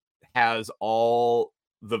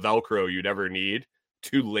the Velcro you'd ever need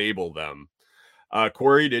to label them.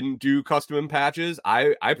 Corey didn't do custom patches.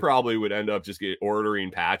 I probably would end up just ordering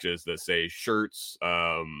patches that say shirts,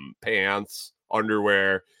 pants,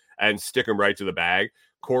 underwear, and stick them right to the bag.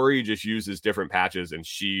 Corey just uses different patches, and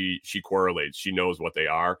she correlates. She knows what they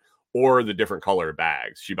are, or the different color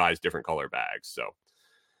bags. She buys different color bags. So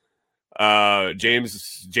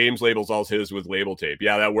James labels all his with label tape.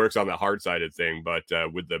 Yeah, that works on the hard-sided thing, but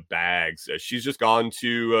with the bags, she's just gone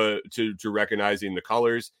to recognizing the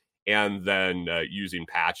colors and then using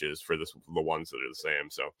patches for the ones that are the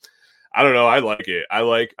same. So I don't know. I like it. I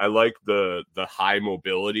like the high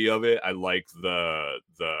mobility of it. I like the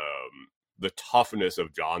toughness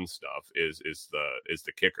of John's stuff is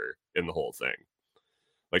the kicker in the whole thing.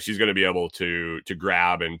 Like, she's going to be able to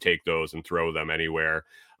grab and take those and throw them anywhere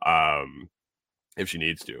if she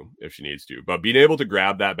needs to. But being able to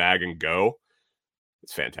grab that bag and go,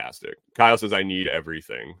 it's fantastic. Kyle says, I need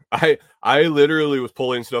everything. I literally was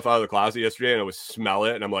pulling stuff out of the closet yesterday, and I would smell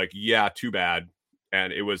it, and I'm like, yeah, too bad.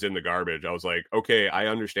 And it was in the garbage. I was like, okay, I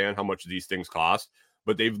understand how much these things cost,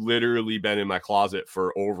 but they've literally been in my closet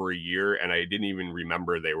for over a year, and I didn't even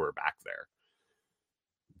remember they were back there.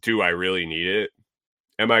 Do I really need it?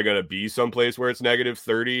 Am I going to be someplace where it's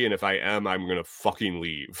 -30? And if I am, I'm going to fucking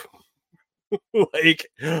leave.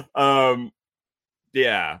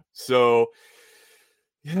 Yeah. So,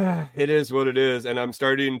 yeah, it is what it is. And I'm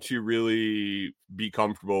starting to really be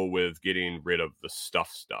comfortable with getting rid of the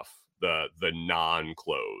stuff, the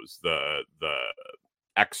non-clothes, the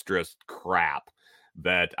extra crap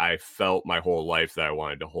that I felt my whole life that I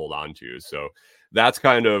wanted to hold on to. So that's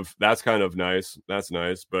kind of nice. That's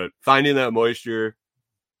nice. But finding that moisture,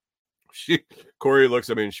 Corey looks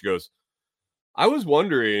at me and she goes, I was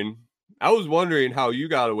wondering how you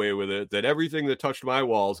got away with it, that everything that touched my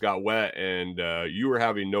walls got wet and you were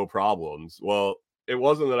having no problems. Well, it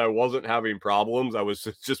wasn't that I wasn't having problems. I was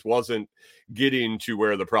just wasn't getting to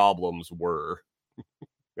where the problems were.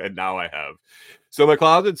 And now I have. So my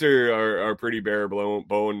closets are pretty bare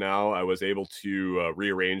bone now. I was able to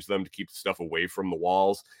rearrange them to keep the stuff away from the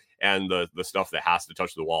walls, and the stuff that has to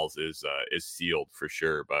touch the walls is sealed for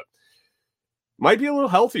sure. But might be a little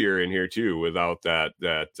healthier in here too, without that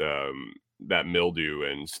mildew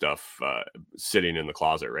and stuff sitting in the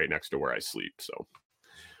closet right next to where I sleep. So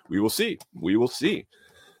we will see.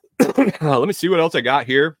 Let me see what else I got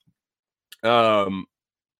here. I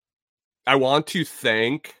want to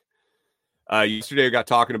thank. Yesterday I got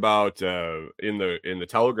talking about in the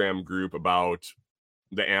Telegram group about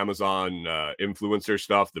the Amazon influencer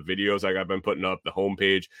stuff, the videos I've been putting up, the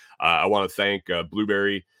homepage. I want to thank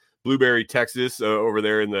Blueberry, Texas, over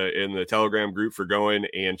there in the Telegram group for going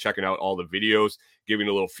and checking out all the videos, giving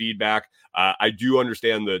a little feedback. I do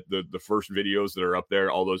understand the first videos that are up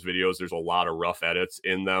there, all those videos, there's a lot of rough edits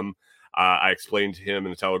in them. I explained to him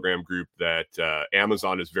in the Telegram group that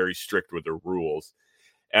Amazon is very strict with their rules.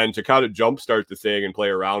 And to kind of jumpstart the thing and play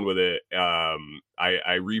around with it, I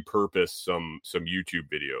repurposed some YouTube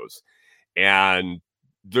videos. And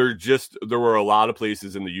there were a lot of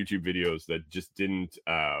places in the YouTube videos that just didn't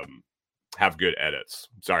have good edits.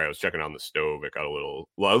 Sorry, I was checking on the stove. It got a little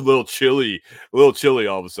chilly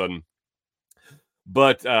all of a sudden.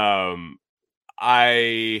 But I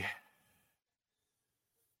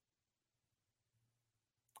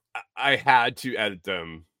had to edit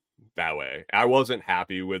them that way. I wasn't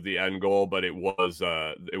happy with the end goal, but it was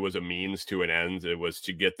a means to an end. It was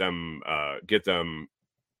to get them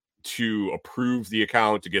to approve the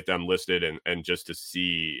account, to get them listed, and just to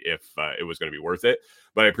see if it was going to be worth it.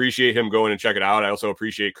 But I appreciate him going and check it out. I also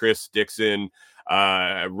appreciate Chris Dixon,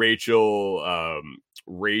 Rachel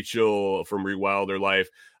from Rewilder Life,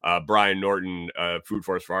 Brian Norton, Food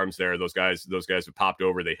Force Farms there. Those guys have popped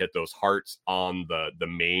over. They hit those hearts on the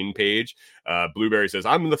main page. Blueberry says,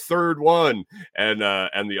 I'm the third one. And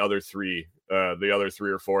the other three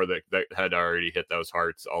or four that had already hit those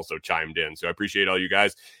hearts also chimed in. So I appreciate all you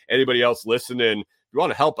guys. Anybody else listening, if you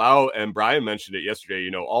want to help out, and Brian mentioned it yesterday,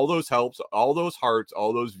 all those helps, all those hearts,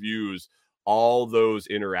 all those views, all those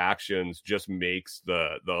interactions just makes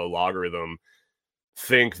the logarithm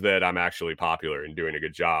think that I'm actually popular and doing a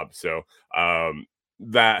good job. So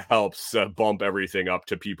that helps bump everything up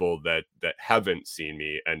to people that haven't seen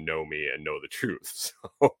me and know the truth.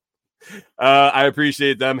 So I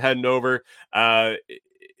appreciate them heading over. I'll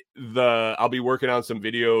be working on some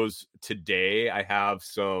videos today. I have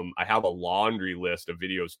a laundry list of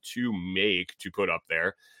videos to make to put up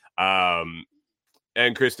there.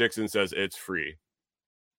 And Chris Dixon says it's free.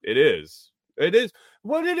 It is.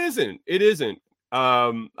 Well, it isn't. It isn't.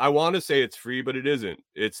 I want to say it's free, but it isn't.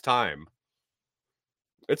 It's time.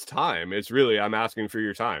 It's really, I'm asking for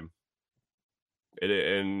your time.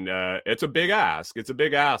 It's a big ask. It's a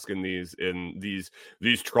big ask in these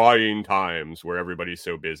trying times where everybody's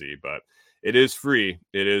so busy, but it is free.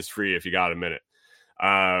 It is free if you got a minute.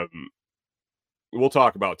 We'll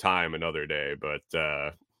talk about time another day, but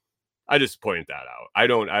I just point that out. I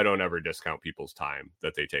don't ever discount people's time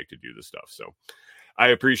that they take to do this stuff. So I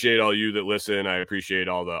appreciate all you that listen. I appreciate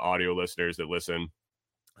all the audio listeners that listen.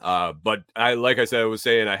 But like I said, I was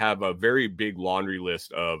saying, I have a very big laundry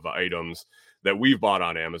list of items that we've bought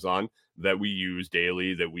on Amazon that we use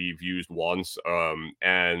daily, that we've used once.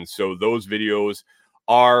 And so those videos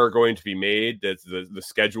are going to be made. That the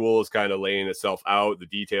schedule is kind of laying itself out. The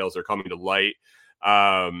details are coming to light.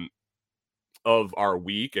 Of our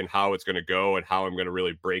week and how it's going to go and how I'm going to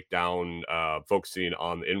really break down, focusing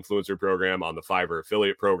on the influencer program, on the Fiverr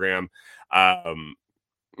affiliate program, and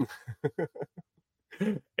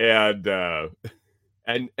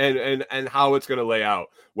how it's going to lay out,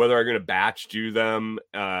 whether I'm going to batch do them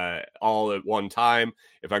all at one time,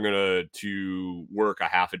 if I'm going to work a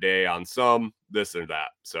half a day on some, this or that.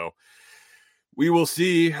 So we will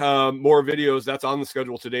see. More videos. That's on the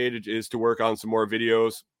schedule today is to work on some more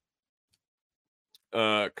videos.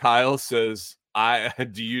 Kyle says,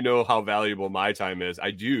 do you know how valuable my time is?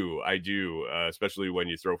 I do, especially when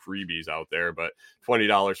you throw freebies out there, but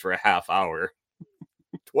 $20 for a half hour.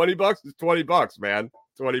 $20 is $20, man.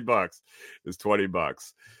 $20 is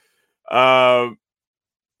 $20.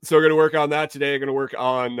 So we're going to work on that today. I'm going to work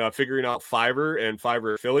on figuring out Fiverr and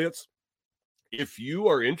Fiverr affiliates. If you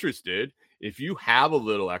are interested, if you have a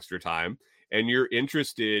little extra time and you're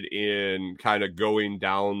interested in kind of going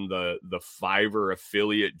down the Fiverr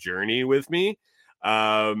affiliate journey with me,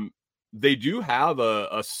 they do have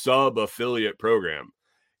a sub affiliate program.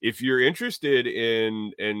 If you're interested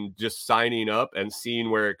in just signing up and seeing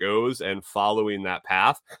where it goes and following that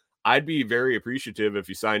path, I'd be very appreciative if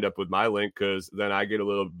you signed up with my link, because then I get a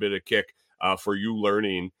little bit of kick for you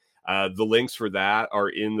learning. The links for that are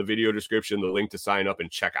in the video description. The link to sign up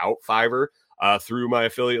and check out Fiverr through my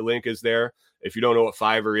affiliate link is there. If you don't know what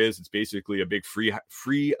Fiverr is, it's basically a big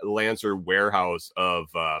freelancer warehouse of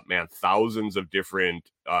thousands of different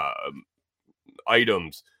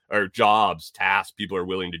items or jobs, tasks people are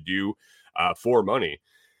willing to do for money.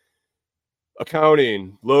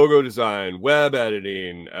 Accounting, logo design, web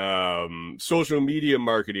editing, social media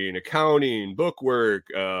marketing, accounting, bookwork,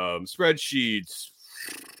 spreadsheets.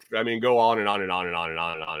 I mean, go on and on and on and on and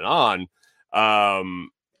on and on and on.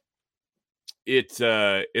 It's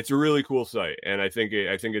a really cool site, and I think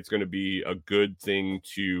it's going to be a good thing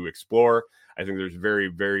to explore. I think there's very,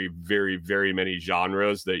 very, very, very many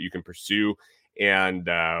genres that you can pursue, and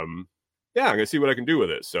I'm gonna see what I can do with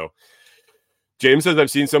it. So James says, I've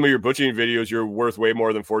seen some of your butchering videos. You're worth way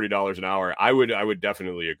more than $40 an hour. I would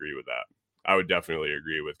definitely agree with that. I would definitely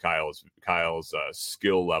agree with Kyle's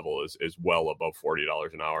skill level is well above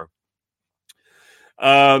 $40 an hour.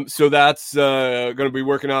 So that's going to be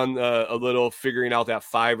working on a little figuring out that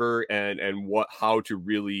Fiverr and how to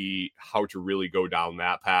really go down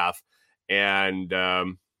that path. And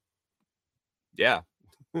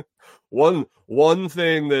one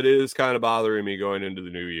thing that is kind of bothering me going into the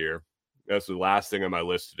new year. That's the last thing on my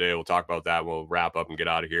list today. We'll talk about that. We'll wrap up and get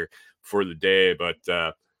out of here for the day. But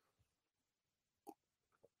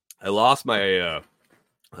I lost my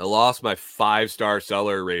 5-star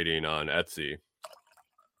seller rating on Etsy.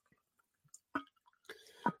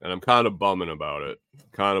 And I'm kind of bumming about it.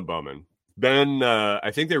 Then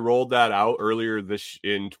I think they rolled that out earlier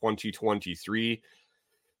in 2023.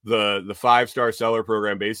 The 5-star seller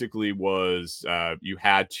program basically was you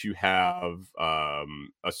had to have a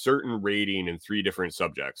certain rating in 3 different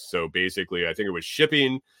subjects. So basically, I think it was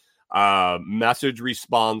shipping, message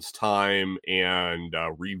response time, and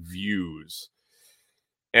reviews.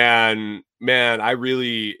 And man,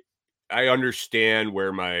 I understand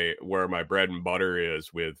where my bread and butter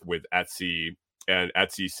is with Etsy and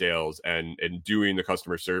Etsy sales and doing the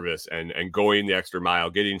customer service and going the extra mile,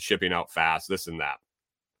 getting shipping out fast, this and that.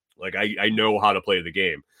 Like I know how to play the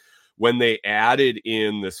game. When they added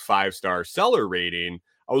in this 5-star seller rating,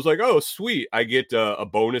 I was like, oh, sweet. I get a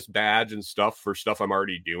bonus badge and stuff for stuff I'm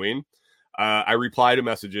already doing. I reply to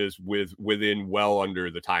messages within well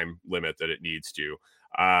under the time limit that it needs to.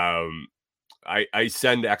 I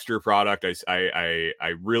send extra product.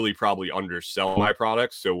 I really probably undersell my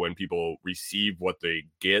products. So when people receive what they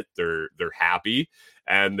get, they're happy.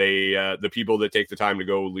 And the people that take the time to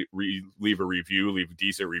go leave a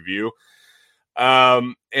decent review.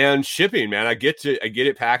 And shipping, man, I get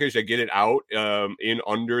it packaged. I get it out in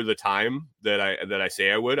under the time that I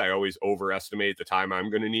say I would. I always overestimate the time I'm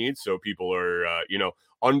going to need. So people are,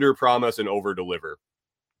 under promise and over deliver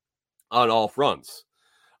on all fronts.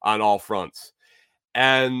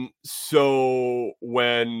 And so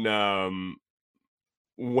when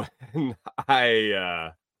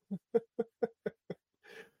I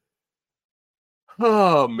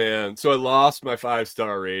Oh man. So I lost my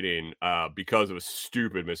 5-star rating because of a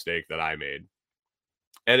stupid mistake that I made.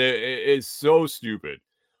 And it is so stupid.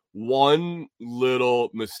 One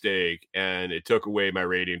little mistake and it took away my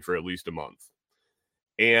rating for at least a month.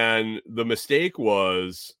 And the mistake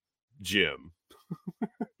was Jim.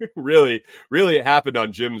 Really, really it happened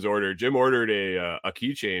on Jim's order. Jim ordered a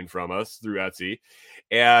keychain from us through Etsy.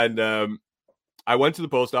 And I went to the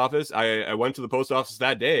post office. I went to the post office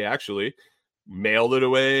that day, actually, mailed it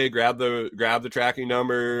away, grabbed the tracking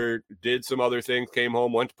number, did some other things, came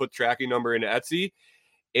home, went to put the tracking number into Etsy,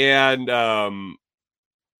 and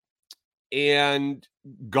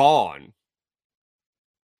gone.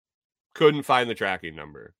 Couldn't find the tracking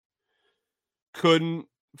number. Couldn't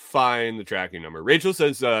find the tracking number. Rachel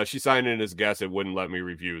says she signed in as a guest. It wouldn't let me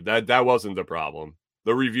review. That wasn't the problem.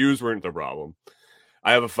 The reviews weren't the problem.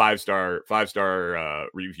 I have a 5-star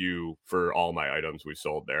review for all my items we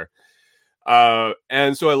sold there.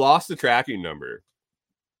 And so I lost the tracking number.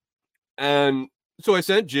 And so I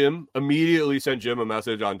immediately sent Jim a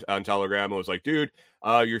message on Telegram and was like, dude,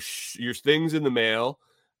 your thing's in the mail.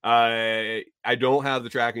 I don't have the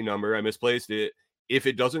tracking number. I misplaced it. If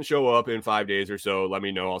it doesn't show up in 5 days or so, let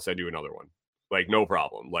me know. I'll send you another one. Like, no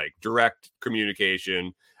problem. Like, direct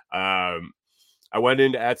communication. I went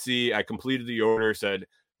into Etsy. I completed the order, said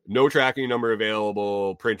no tracking number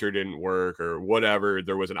available, printer didn't work or whatever.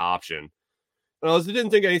 There was an option. And I didn't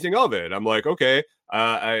think anything of it. I'm like, okay.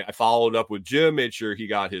 I followed up with Jim, made sure he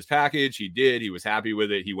got his package. He did. He was happy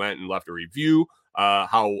with it. He went and left a review,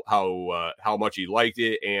 how much he liked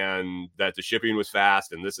it and that the shipping was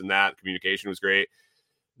fast and this and that. Communication was great.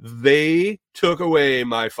 They took away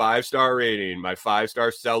my 5-star rating, my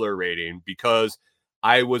 5-star seller rating, because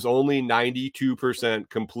I was only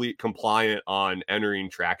 92% compliant on entering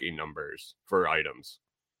tracking numbers for items.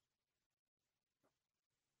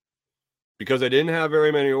 Because I didn't have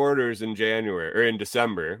very many orders in January or in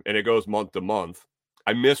December, and it goes month to month.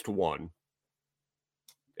 I missed one.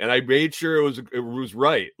 And I made sure it was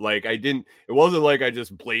right. Like, it wasn't like I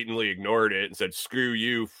just blatantly ignored it and said, screw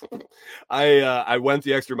you. I went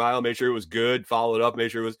the extra mile, made sure it was good, followed up, made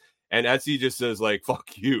sure it was, and Etsy just says, like,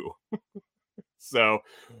 fuck you. So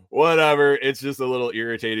whatever, it's just a little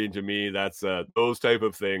irritating to me. That's those type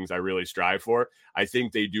of things I really strive for. I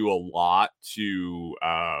think they do a lot to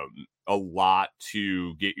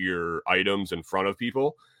get your items in front of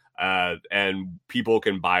people, and people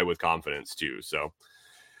can buy with confidence too. So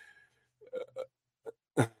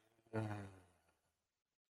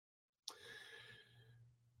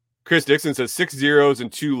Chris Dixon says 6 zeros and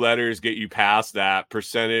 2 letters get you past that.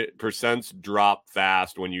 Percents drop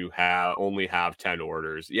fast when you only have 10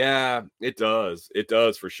 orders. Yeah, it does. It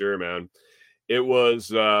does for sure, man. It was,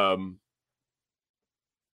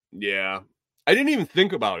 yeah. I didn't even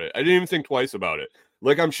think about it. I didn't even think twice about it.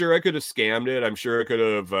 Like, I'm sure I could have scammed it. I'm sure I could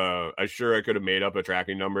have made up a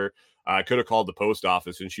tracking number. I could have called the post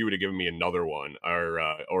office and she would have given me another one,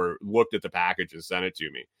 or looked at the package and sent it to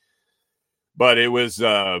me. But it was,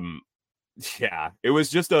 yeah, it was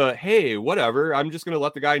just hey, whatever. I'm just going to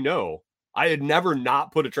let the guy know. I had never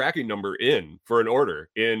not put a tracking number in for an order.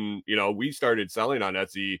 We started selling on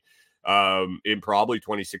Etsy in probably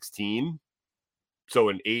 2016. So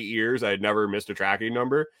in 8 years, I had never missed a tracking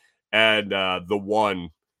number. And the one,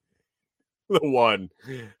 and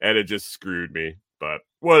it just screwed me. But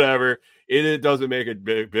whatever. It doesn't make a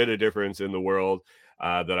bit of difference in the world.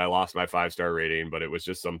 That I lost my 5-star rating, but it was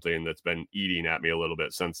just something that's been eating at me a little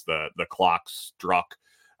bit since the clock struck.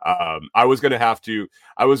 I was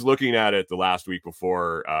looking at it the last week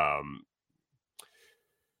before.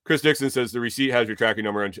 Chris Dixon says the receipt has your tracking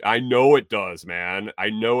number. I know it does, man. I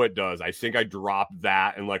know it does. I think I dropped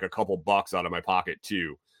that and like a couple bucks out of my pocket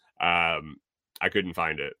too. I couldn't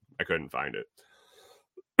find it.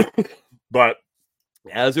 But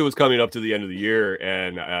as it was coming up to the end of the year,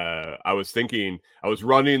 and I was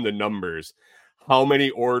running the numbers, how many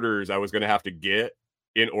orders I was going to have to get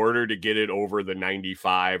in order to get it over the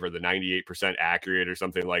 95 or the 98% accurate or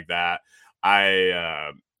something like that.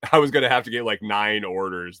 I was going to have to get like 9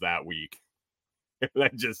 orders that week.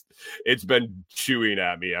 It's been chewing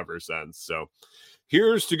at me ever since. So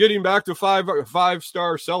here's to getting back to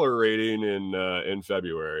 5-star seller rating in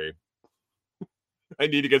February. I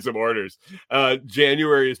need to get some orders.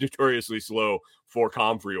 January is notoriously slow for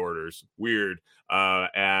Comfrey orders. Weird.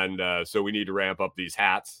 So we need to ramp up these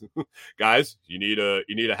hats. Guys, you need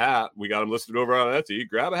a hat. We got them listed over on Etsy.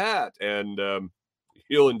 Grab a hat and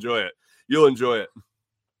you'll enjoy it.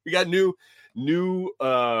 We got new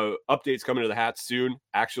updates coming to the hats soon.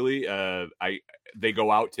 Actually, they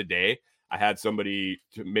go out today. I had somebody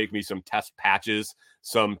to make me some test patches,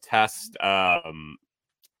 some test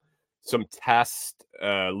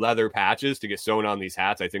leather patches to get sewn on these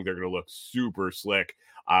hats. I think they're going to look super slick.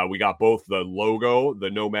 We got both the logo, the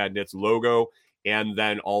Nomad Knits logo, and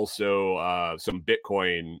then also some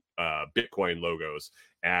Bitcoin logos.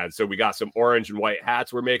 And so we got some orange and white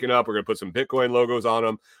hats we're making up. We're going to put some Bitcoin logos on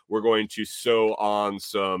them. We're going to sew on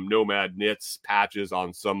some Nomad Knits patches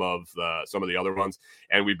on some of the other ones.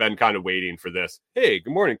 And we've been kind of waiting for this. Hey,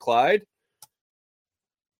 good morning, Clyde.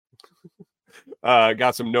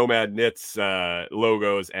 Got some Nomad Knits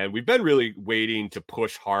logos, and we've been really waiting to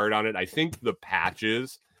push hard on it. I think the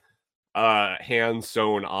patches hand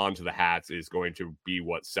sewn onto the hats is going to be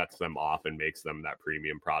what sets them off and makes them that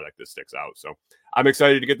premium product that sticks out. So I'm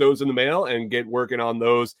excited to get those in the mail and get working on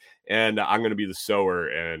those. And I'm going to be the sewer,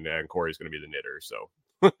 and Corey's going to be the knitter. So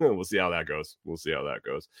we'll see how that goes.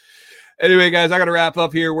 Anyway, guys, I got to wrap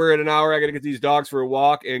up here. We're at an hour. I got to get these dogs for a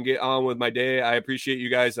walk and get on with my day. I appreciate you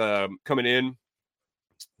guys coming in.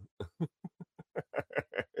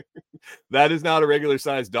 That is not a regular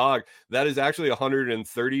sized dog. That is actually a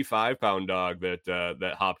 135-pound dog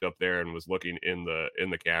that hopped up there and was looking in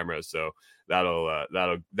the camera. So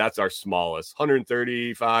that's our smallest,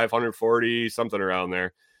 135, 140, something around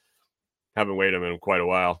there. Haven't weighed him in quite a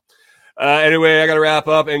while. Anyway, I got to wrap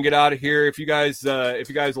up and get out of here. If you guys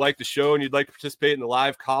like the show and you'd like to participate in the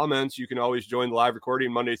live comments, you can always join the live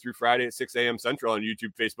recording Monday through Friday at 6 a.m. Central on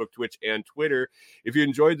YouTube, Facebook, Twitch, and Twitter. If you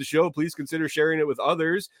enjoyed the show, please consider sharing it with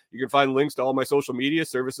others. You can find links to all my social media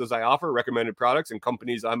services I offer, recommended products, and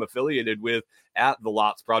companies I'm affiliated with at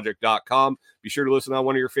thelotsproject.com. Be sure to listen on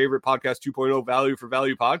one of your favorite Podcast 2.0 value for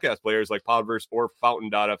value podcast players like Podverse or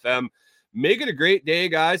Fountain.fm. Make it a great day,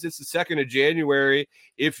 guys. It's the 2nd of January.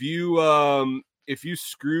 If you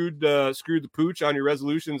screwed the pooch on your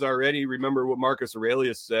resolutions already, remember what Marcus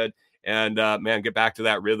Aurelius said, and man, get back to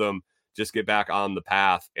that rhythm. Just get back on the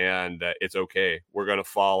path, and it's okay. We're gonna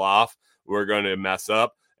fall off. We're gonna mess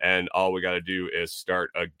up, and all we got to do is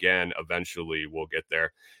start again. Eventually, we'll get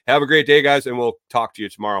there. Have a great day, guys, and we'll talk to you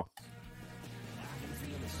tomorrow.